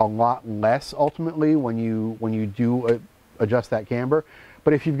a lot less ultimately when you do adjust that camber.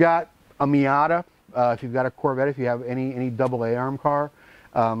 But if you've got a Miata, if you've got a Corvette, if you have any double A arm car,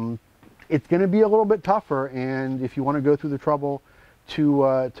 it's going to be a little bit tougher. And if you want to go through the trouble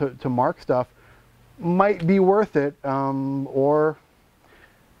to mark stuff, might be worth it. Or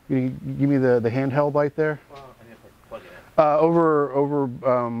you give me the handheld light there. Well, I need to plug it in. Over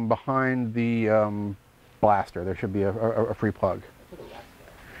behind the blaster, there should be a free plug.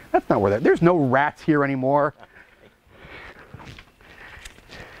 That's not where there's no rats here anymore.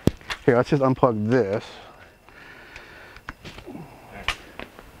 Here, let's just unplug this.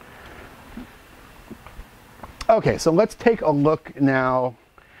 Okay, so let's take a look now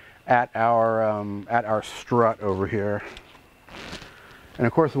at our strut over here. And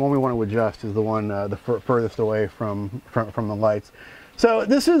of course, the one we want to adjust is the one the furthest away from the lights. So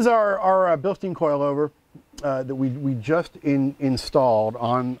this is our Bilstein coilover that we just installed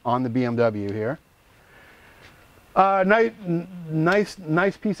on the BMW here.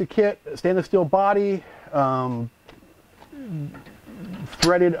 Nice piece of kit, stainless steel body,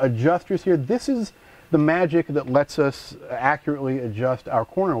 threaded adjusters here. This is the magic that lets us accurately adjust our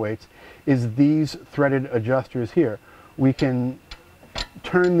corner weights, is these threaded adjusters here. We can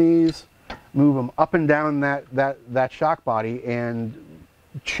turn these, move them up and down that shock body, and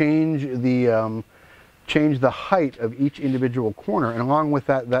change the height of each individual corner. And along with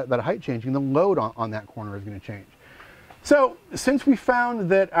that height changing, the load on that corner is going to change. So since we found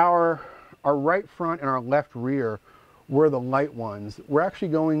that our right front and our left rear were the light ones, we're actually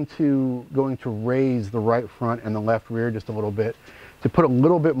going to raise the right front and the left rear just a little bit to put a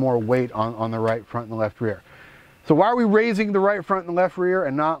little bit more weight on the right front and the left rear. So why are we raising the right front and the left rear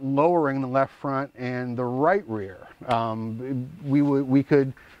and not lowering the left front and the right rear?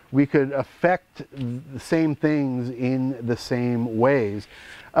 We could affect the same things in the same ways.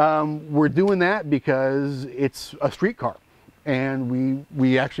 We're doing that because it's a street car, and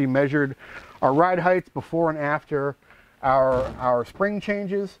we actually measured our ride heights before and after our spring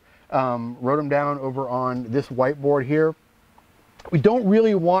changes, wrote them down over on this whiteboard here. We don't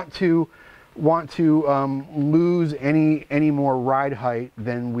really want to lose any more ride height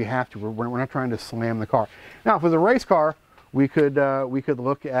than we have to. We're not trying to slam the car. Now, if it was a race car, we could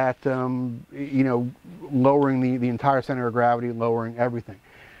look at you know, lowering the entire center of gravity, lowering everything.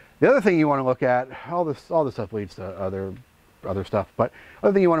 The other thing you want to look at, all this stuff leads to other stuff, but the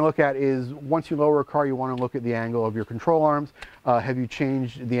other thing you want to look at is, once you lower a car, you want to look at the angle of your control arms. Have you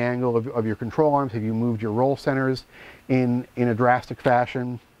changed the angle of your control arms? Have you moved your roll centers in a drastic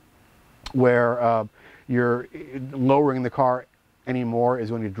fashion, where you're lowering the car anymore is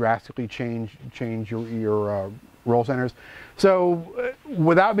going to drastically change your roll centers. So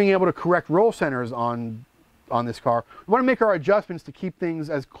without being able to correct roll centers on this car, we want to make our adjustments to keep things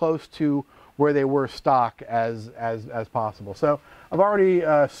as close to where they were stock as possible. So I've already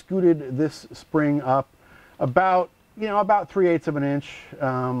scooted this spring up about 3/8 of an inch,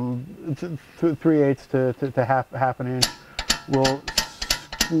 3/8 to half an inch. We'll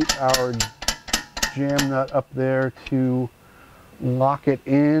scoot our jam nut up there to lock it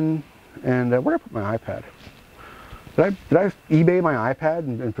in. And where did I put my iPad? Did I eBay my iPad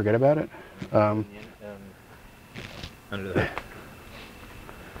and forget about it? Under the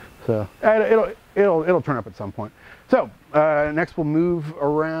So it'll turn up at some point. So next we'll move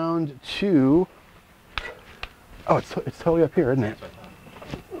around to. Oh, it's totally up here, isn't it?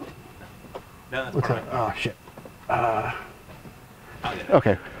 No, that's What's fine. that? Oh shit. I'll get it.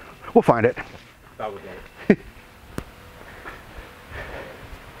 Okay, we'll find it. Thought we'd get it.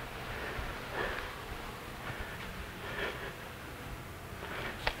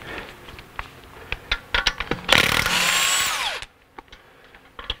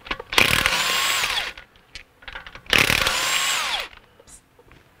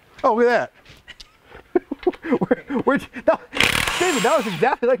 Oh, look at that. David, that was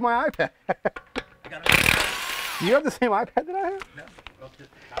exactly like my iPad. You have the same iPad that I have? No, well, just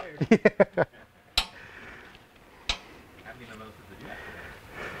tired. Yeah.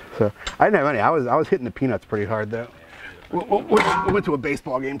 So I didn't have any. I was hitting the peanuts pretty hard though. We went to a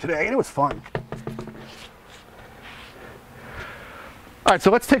baseball game today and it was fun. All right,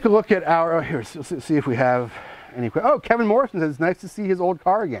 so let's take a look at our. Oh, here, see if we have any. Oh, Kevin Morrison says it's nice to see his old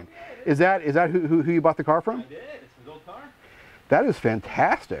car again. Is that who you bought the car from? I did. It's his old car. That is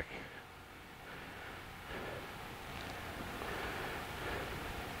fantastic.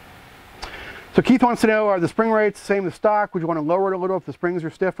 So Keith wants to know, are the spring rates the same as stock? Would you want to lower it a little if the springs are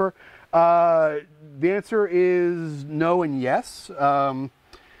stiffer? The answer is no and yes.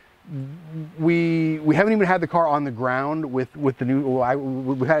 We haven't even had the car on the ground with the new.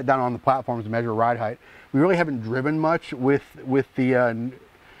 We had it down on the platforms to measure ride height. We really haven't driven much with the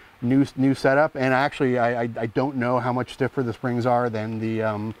new setup, and actually I don't know how much stiffer the springs are than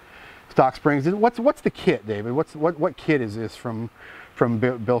the stock springs. What's the kit, David? What kit is this from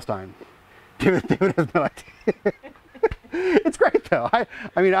Bilstein? David has no idea. It's great though. I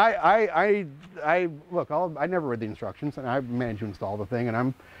look. I never read the instructions, and I managed to install the thing, and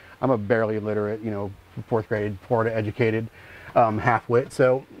I'm a barely literate, fourth grade Florida educated half-wit.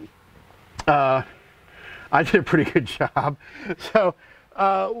 So I did a pretty good job. So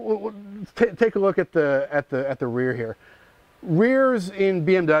take a look at the rear here. Rears in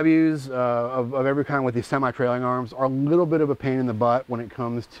BMWs of every kind with these semi-trailing arms are a little bit of a pain in the butt when it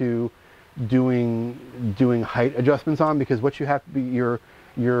comes to doing height adjustments on, because what you have to be, your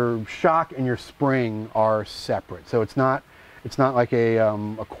shock and your spring are separate. So it's not like a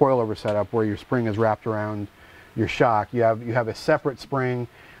coilover setup where your spring is wrapped around your shock. You have a separate spring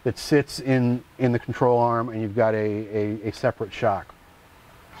that sits in the control arm, and you've got a separate shock.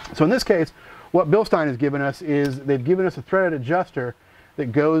 So in this case, what Bilstein has given us is they've given us a threaded adjuster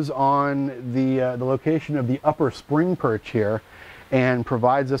that goes on the location of the upper spring perch here, and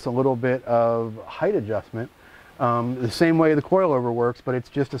provides us a little bit of height adjustment, the same way the coilover works, but it's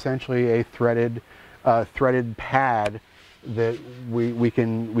just essentially a threaded pad that we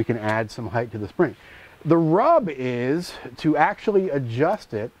can add some height to the spring. The rub is to actually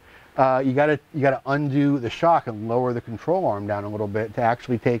adjust it. You gotta undo the shock and lower the control arm down a little bit to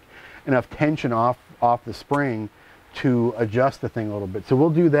actually take enough tension off the spring to adjust the thing a little bit. So we'll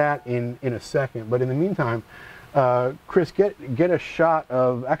do that in a second. But in the meantime, Chris, get a shot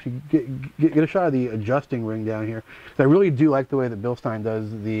of get a shot of the adjusting ring down here. I really do like the way that Bilstein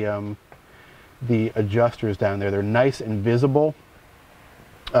does the adjusters down there. They're nice and visible.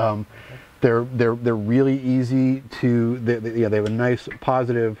 They're really easy to. They have a nice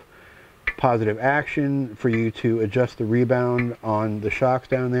positive action for you to adjust the rebound on the shocks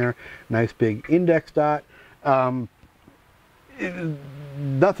down there. Nice big index dot.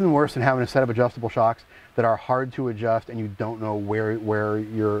 Nothing worse than having a set of adjustable shocks that are hard to adjust and you don't know where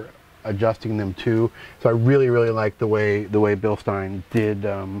you're adjusting them to. So I really like the way Bilstein did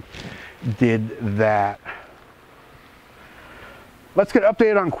that. Let's get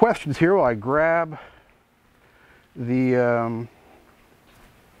updated on questions here while I grab the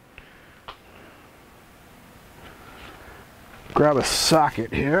grab a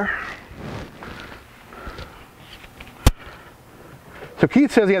socket here. So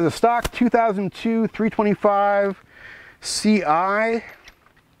Keith says he has a stock 2002 325 CI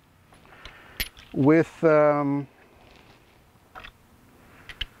with where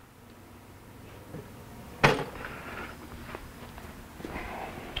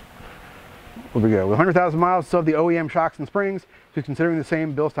we go, with 100,000 miles of the OEM shocks and springs, so considering the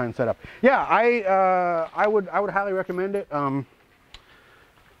same Bilstein setup. Yeah, I would highly recommend it.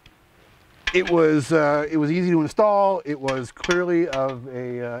 It was easy to install. It was clearly of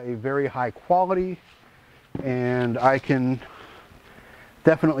a very high quality, and I can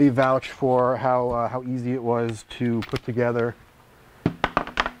definitely vouch for how easy it was to put together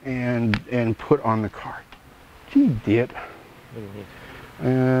and put on the car. Gee, idiot. I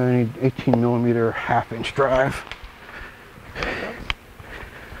need 18mm half-inch drive.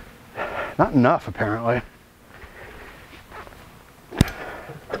 Not enough, apparently.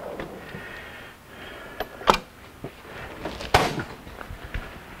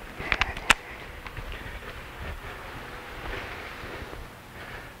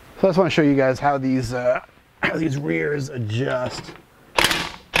 So I just want to show you guys how these rears adjust.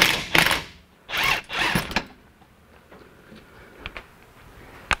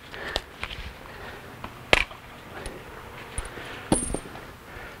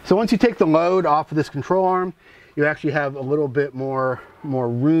 So once you take the load off of this control arm, you actually have a little bit more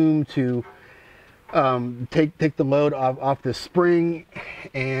room to take the load off the spring,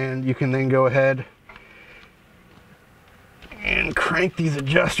 and you can then go ahead and crank these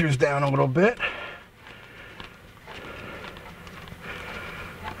adjusters down a little bit.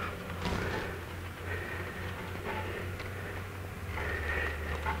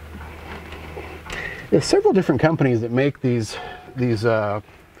 There's several different companies that make these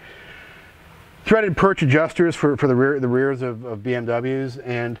threaded perch adjusters for the rears of BMWs,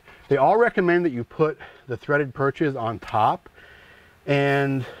 and they all recommend that you put the threaded perches on top,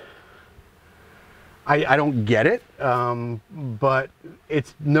 and I don't get it, but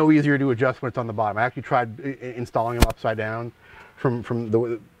it's no easier to adjust when it's on the bottom. I actually tried installing them upside down from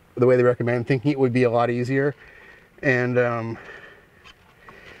the way they recommend, thinking it would be a lot easier, and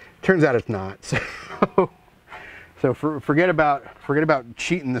turns out it's not. So forget about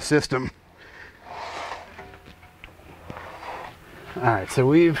cheating the system. All right, so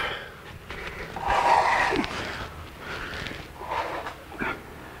we're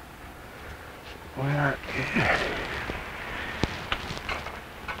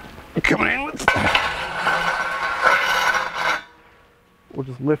coming in with. We'll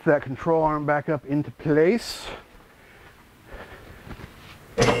just lift that control arm back up into place.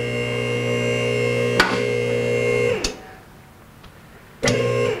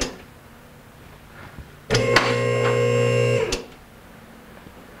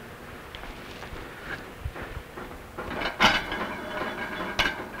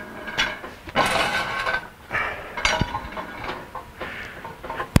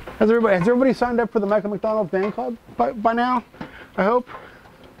 Has everybody signed up for the Michael McDonald fan club by now? I hope.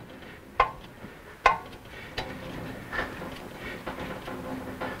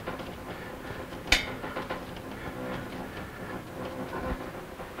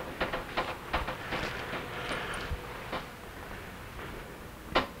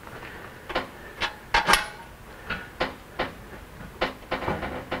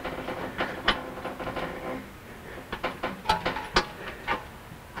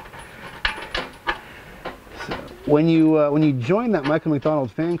 When you join that Michael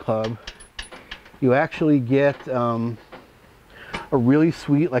McDonald fan club, you actually get a really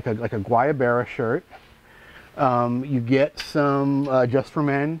sweet, like a Guayabera shirt. You get some Just for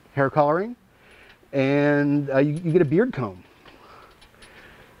Men hair coloring, and you get a beard comb.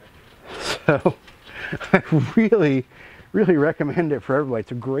 So I really recommend it for everybody.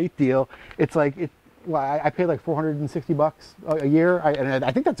 It's a great deal. It's like well, I paid like $460 a year, and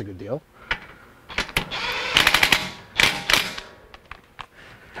I think that's a good deal.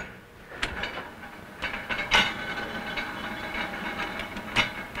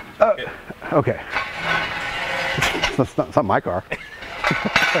 Okay. It's not my car.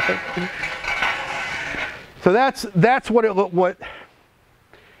 So that's what a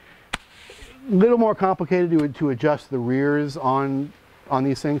little more complicated to adjust the rears on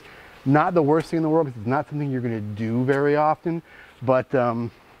these things. Not the worst thing in the world, because it's not something you're going to do very often, but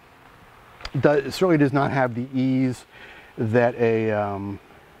it certainly does not have the ease that an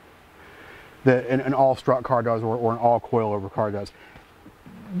all strut car does, or an all coilover car does.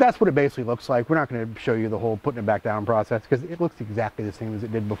 That's what it basically looks like. We're not going to show you the whole putting it back down process, because it looks exactly the same as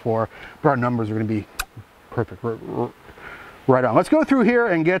it did before, but our numbers are going to be perfect right on. Let's go through here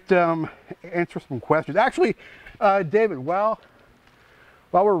and answer some questions. Actually, David, while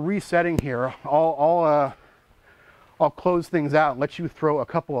we're resetting here, I'll close things out and let you throw a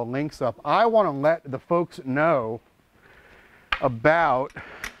couple of links up. I want to let the folks know about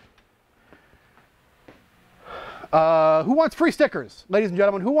who wants free stickers, ladies and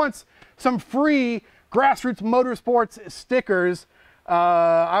gentlemen. Who wants some free Grassroots Motorsports stickers?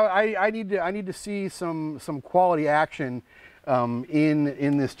 I need to see some quality action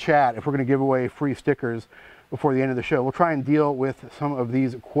in this chat if we're going to give away free stickers before the end of the show. We'll try and deal with some of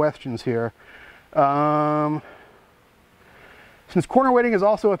these questions here. Since corner weighting is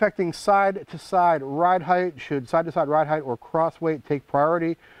also affecting side-to-side ride height, should side-to-side ride height or cross weight take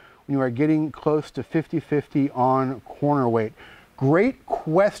priority when you are getting close to 50-50 on corner weight? Great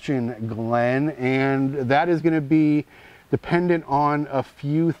question, Glenn, and that is going to be dependent on a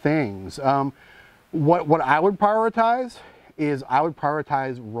few things. What I would prioritize is I would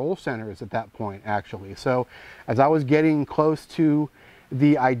prioritize roll centers at that point, actually. So as I was getting close to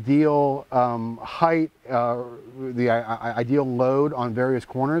the ideal height, the ideal load on various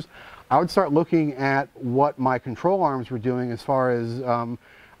corners, I would start looking at what my control arms were doing as far as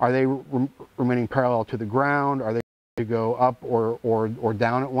are they remaining parallel to the ground? Are they to go up or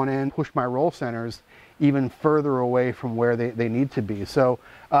down at one end? Push my roll centers even further away from where they need to be. So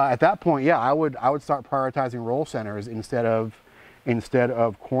at that point, yeah, I would start prioritizing roll centers instead of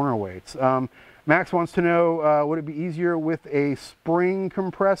corner weights. Max wants to know, would it be easier with a spring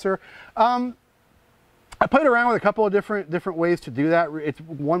compressor? I played around with a couple of different ways to do that. It's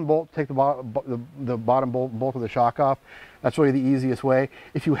one bolt, take the bottom bolt of the shock off. That's really the easiest way.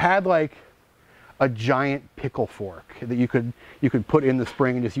 If you had like a giant pickle fork that you could put in the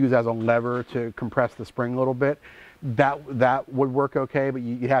spring and just use as a lever to compress the spring a little bit, that would work okay. But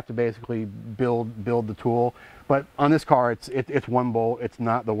you have to basically build the tool. But on this car, it's one bolt. It's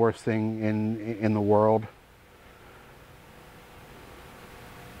not the worst thing in the world.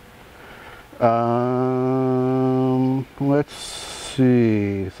 Let's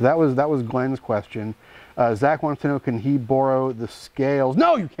see. So that was Glenn's question. Zach wants to know, can he borrow the scales?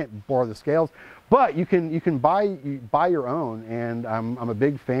 No, you can't borrow the scales, but you can buy your own, and I'm a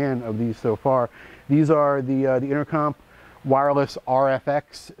big fan of these so far. These are the Intercomp Wireless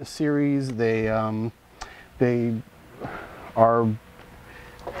RFX series. They are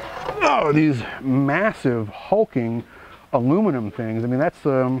these massive hulking aluminum things. I mean, that's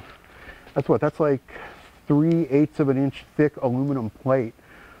like 3/8 of an inch thick aluminum plate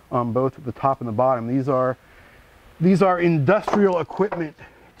on both the top and the bottom. These are industrial equipment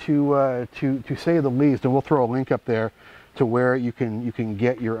to say the least, and we'll throw a link up there to where you can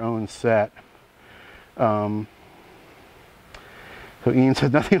get your own set. So Ian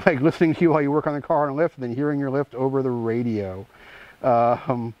says, nothing like listening to you while you work on the car on a lift and then hearing your lift over the radio.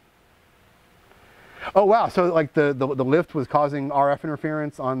 Oh wow! So like the lift was causing RF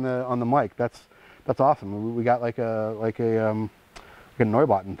interference on the mic. That's awesome. We got like a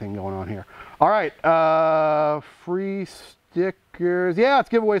Neubauten thing going on here. All right, free stickers. Yeah, let's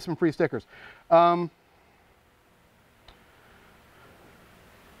give away some free stickers. Yeah,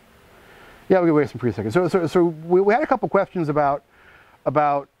 we'll give away some free stickers. So we had a couple questions about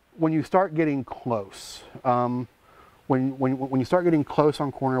when you start getting close. When you start getting close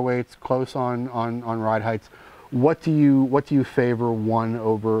on corner weights, close on ride heights, what do you favor one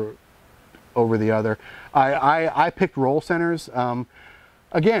over the other? I picked roll centers.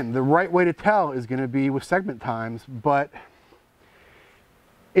 Again, the right way to tell is going to be with segment times, but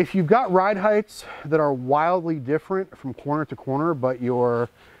if you've got ride heights that are wildly different from corner to corner, but your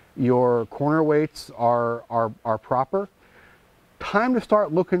corner weights are proper, time to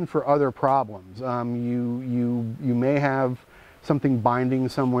start looking for other problems. You may have something binding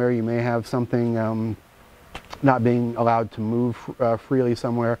somewhere. You may have something not being allowed to move freely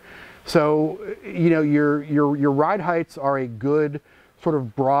somewhere. So you know your ride heights are a good sort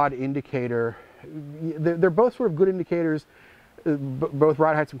of broad indicator. They're both sort of good indicators, both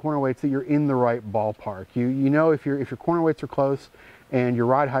ride heights and corner weights, that you're in the right ballpark. You know if your corner weights are close and your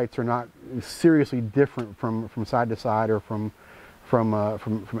ride heights are not seriously different from side to side or from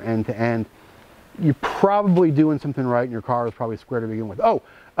end to end, you're probably doing something right and your car is probably square to begin with. Oh,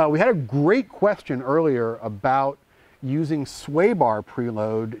 we had a great question earlier about using sway bar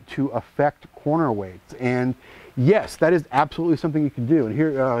preload to affect corner weights. And yes, that is absolutely something you can do. And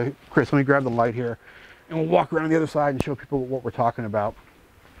here, Chris, let me grab the light here and we'll walk around the other side and show people what we're talking about.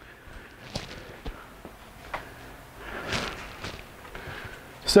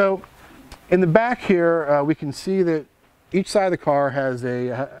 So in the back here, we can see that each side of the car has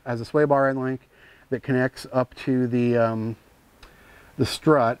a sway bar end link that connects up to the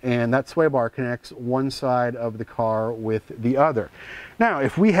strut, and that sway bar connects one side of the car with the other. Now,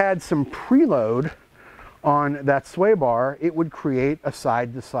 if we had some preload on that sway bar, it would create a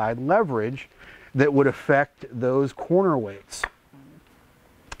side-to-side leverage that would affect those corner weights.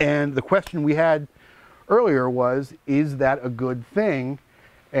 And the question we had earlier was, is that a good thing?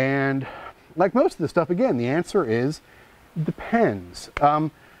 And like most of the stuff, again, the answer is depends.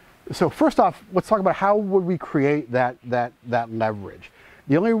 So first off, let's talk about how would we create that leverage.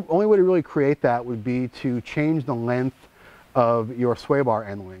 The only way to really create that would be to change the length of your sway bar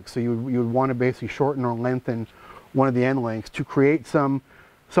end links. So you would want to basically shorten or lengthen one of the end links to create some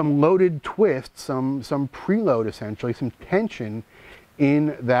loaded twist, some preload essentially, some tension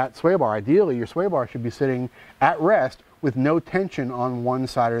in that sway bar. Ideally, your sway bar should be sitting at rest with no tension on one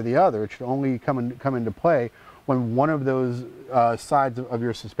side or the other. It should only come into play when one of those sides of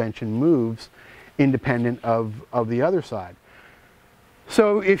your suspension moves independent of the other side.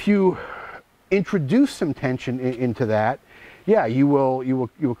 So if you introduce some tension into that, yeah, you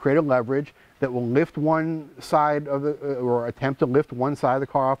will create a leverage that will lift one side of the, or attempt to lift one side of the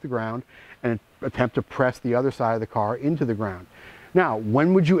car off the ground and attempt to press the other side of the car into the ground. Now,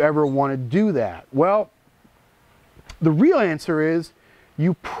 when would you ever want to do that? Well, the real answer is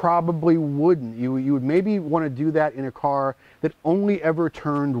you probably wouldn't. You would maybe want to do that in a car that only ever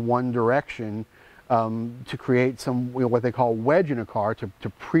turned one direction, to create some, what they call wedge in a car, to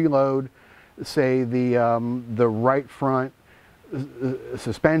preload say the right front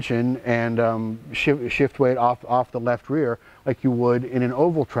suspension and shift weight off the left rear like you would in an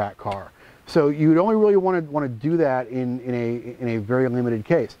oval track car. So you'd only really want to do that in a very limited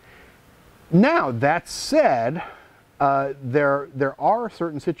case. Now that said, there are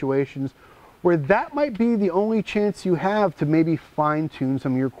certain situations where that might be the only chance you have to maybe fine-tune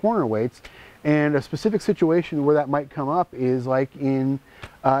some of your corner weights. And a specific situation where that might come up is like in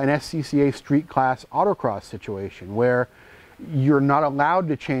an SCCA street class autocross situation where you're not allowed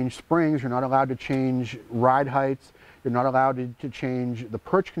to change springs, you're not allowed to change ride heights, you're not allowed to change the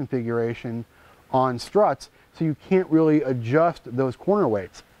perch configuration on struts, so you can't really adjust those corner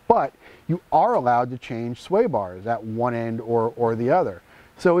weights. But you are allowed to change sway bars at one end or the other.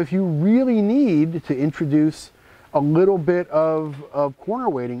 So if you really need to introduce a little bit of corner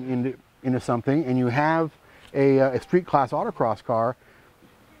weighting into something, and you have a street class autocross car,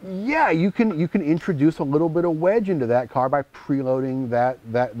 yeah, you can introduce a little bit of wedge into that car by preloading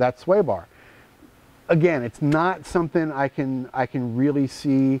that sway bar. Again, it's not something I can really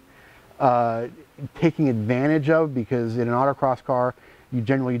see taking advantage of, because in an autocross car you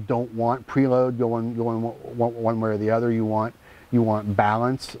generally don't want preload going one way or the other. You want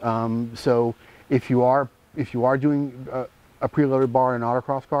balance. So if you are doing a preloaded bar in an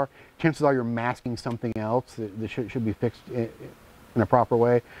autocross car, chances are you're masking something else that should be fixed in a proper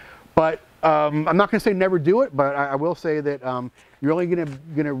way. But I'm not going to say never do it, but I will say that you're only going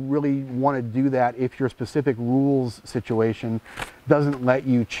to really want to do that if your specific rules situation doesn't let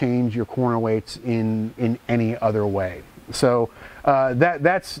you change your corner weights in any other way. So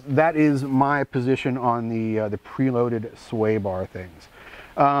that is my position on the preloaded sway bar things.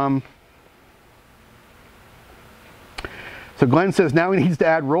 So Glenn says now he needs to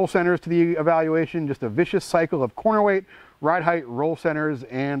add roll centers to the evaluation. Just a vicious cycle of corner weight, ride height, roll centers,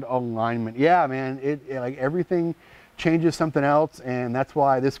 and alignment. Yeah, man, it like everything changes something else, and that's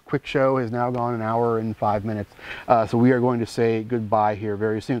why this quick show has now gone an hour and 5 minutes. So we are going to say goodbye here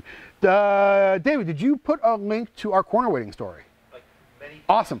very soon. David, did you put a link to our corner weighting story? Like many.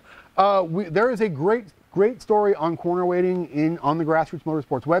 Awesome. There is a great story on corner weighting on the Grassroots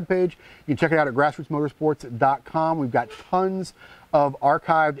Motorsports webpage. You can check it out at grassrootsmotorsports.com. We've got tons of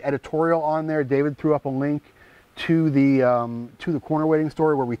archived editorial on there. David threw up a link to the corner weighting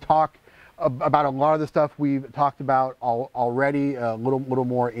story where we talk about a lot of the stuff we've talked about already, a little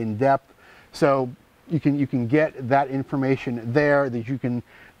more in depth. So you can get that information there that you can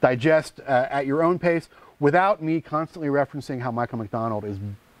digest at your own pace without me constantly referencing how Michael McDonald is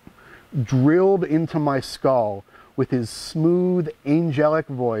drilled into my skull with his smooth, angelic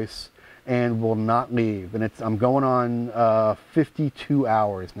voice and will not leave. And I'm going on 52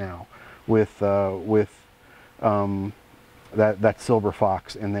 hours now with that silver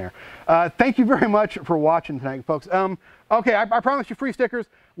fox in there. Thank you very much for watching tonight, folks. Okay, I promised you free stickers.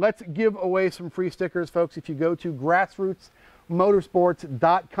 Let's give away some free stickers, folks. If you go to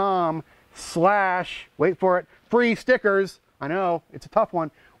grassrootsmotorsports.com/ wait for it, free stickers. I know, it's a tough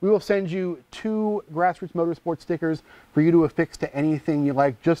one. We will send you 2 Grassroots Motorsports stickers for you to affix to anything you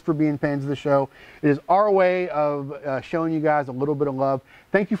like, just for being fans of the show. It is our way of showing you guys a little bit of love.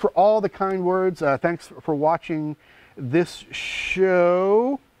 Thank you for all the kind words. Thanks for watching this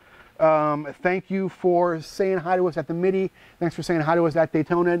show. Thank you for saying hi to us at the Midi. Thanks for saying hi to us at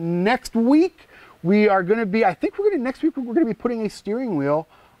Daytona. Next week, we are going to be, next week we're going to be putting a steering wheel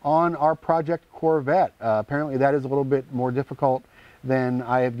on our Project Corvette. Apparently that is a little bit more difficult than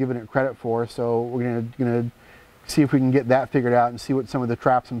I have given it credit for, so we're gonna see if we can get that figured out and see what some of the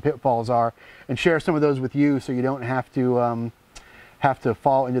traps and pitfalls are, and share some of those with you, so you don't have to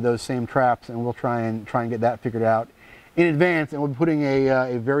fall into those same traps. And we'll try and get that figured out in advance. And we'll be putting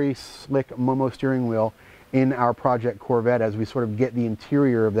a very slick Momo steering wheel in our Project Corvette as we sort of get the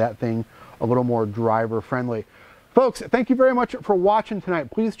interior of that thing a little more driver friendly. Folks, thank you very much for watching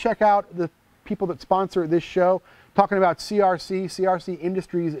tonight. Please check out the people that sponsor this show. Talking about CRC,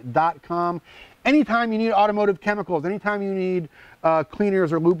 crcindustries.com. Anytime you need automotive chemicals, anytime you need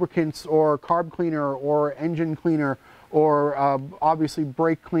cleaners or lubricants or carb cleaner or engine cleaner or obviously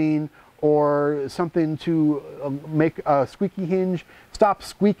brake clean or something to make a squeaky hinge stop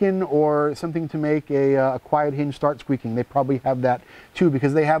squeaking or something to make a quiet hinge start squeaking, they probably have that too,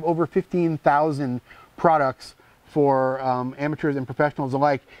 because they have over 15,000 products for amateurs and professionals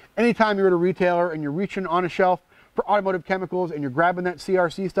alike. Anytime you're at a retailer and you're reaching on a shelf for automotive chemicals and you're grabbing that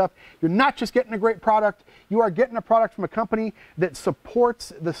CRC stuff, you're not just getting a great product, you are getting a product from a company that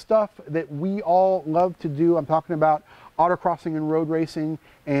supports the stuff that we all love to do. I'm talking about autocrossing and road racing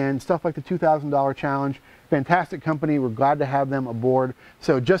and stuff like the $2,000 challenge. Fantastic company. We're glad to have them aboard.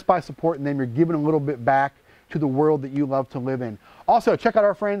 So just by supporting them, you're giving a little bit back to the world that you love to live in. Also, check out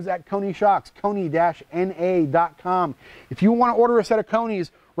our friends at Koni Shocks, koni-na.com. If you want to order a set of Konis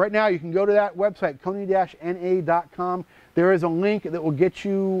right now, you can go to that website, koni-na.com. There is a link that will get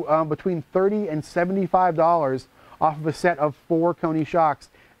you between $30 and $75 off of a set of 4 Koni Shocks.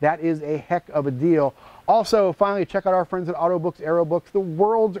 That is a heck of a deal. Also, finally, check out our friends at Autobooks, Aerobooks, the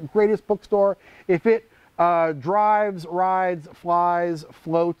world's greatest bookstore. If it drives, rides, flies,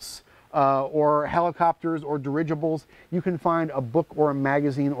 floats, or helicopters or dirigibles, you can find a book or a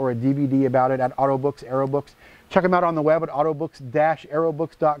magazine or a DVD about it at Autobooks, Aerobooks. Check them out on the web at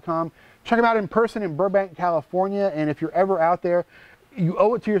autobooks-aerobooks.com. Check them out in person in Burbank, California, and if you're ever out there, you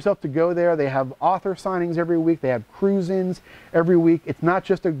owe it to yourself to go there. They have author signings every week. They have cruise-ins every week. It's not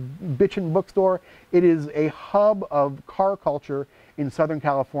just a bitchin' bookstore. It is a hub of car culture in Southern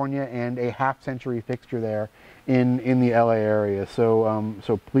California and a half-century fixture there in the LA area. So,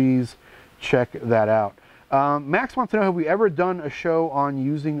 so please check that out. Max wants to know, have we ever done a show on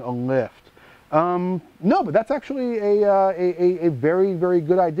using a lift? No, but that's actually a very, very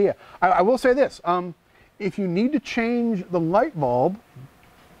good idea. I will say this. If you need to change the light bulb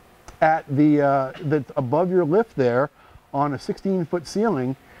at that's above your lift there on a 16-foot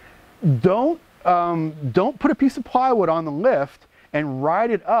ceiling, don't put a piece of plywood on the lift and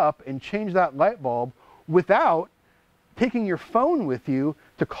ride it up and change that light bulb without taking your phone with you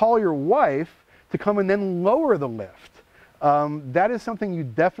to call your wife to come and then lower the lift. That is something you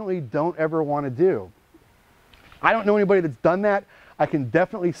definitely don't ever want to do. I don't know anybody that's done that. I can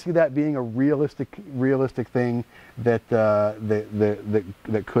definitely see that being a realistic thing that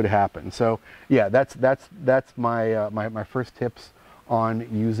that could happen. So yeah, that's my my first tips on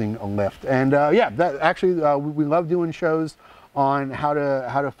using a lift. And yeah, that actually we love doing shows on how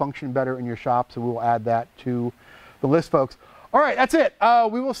to function better in your shop. So we will add that to the list, folks. All right, that's it.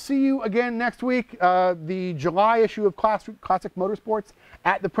 We will see you again next week. The July issue of Classic Motorsports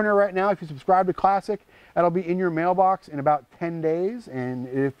at the printer right now. If you subscribe to Classic, that'll be in your mailbox in about 10 days. And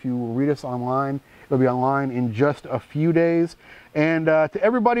if you read us online, it'll be online in just a few days. And to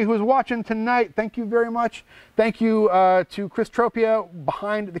everybody who is watching tonight, thank you very much. Thank you to Chris Tropia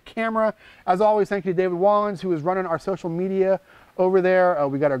behind the camera. As always, thank you to David Wallens, who is running our social media over there.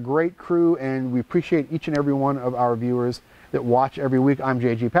 We got a great crew, and we appreciate each and every one of our viewers that watch every week. I'm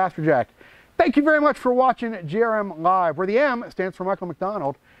JG Pasterjack. Thank you very much for watching GRM Live, where the M stands for Michael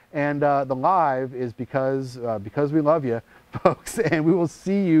McDonald, and the live is because we love you, folks. And we will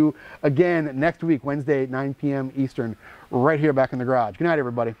see you again next week, Wednesday at 9 p.m. Eastern, right here back in the garage. Good night,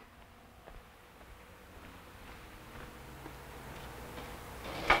 everybody.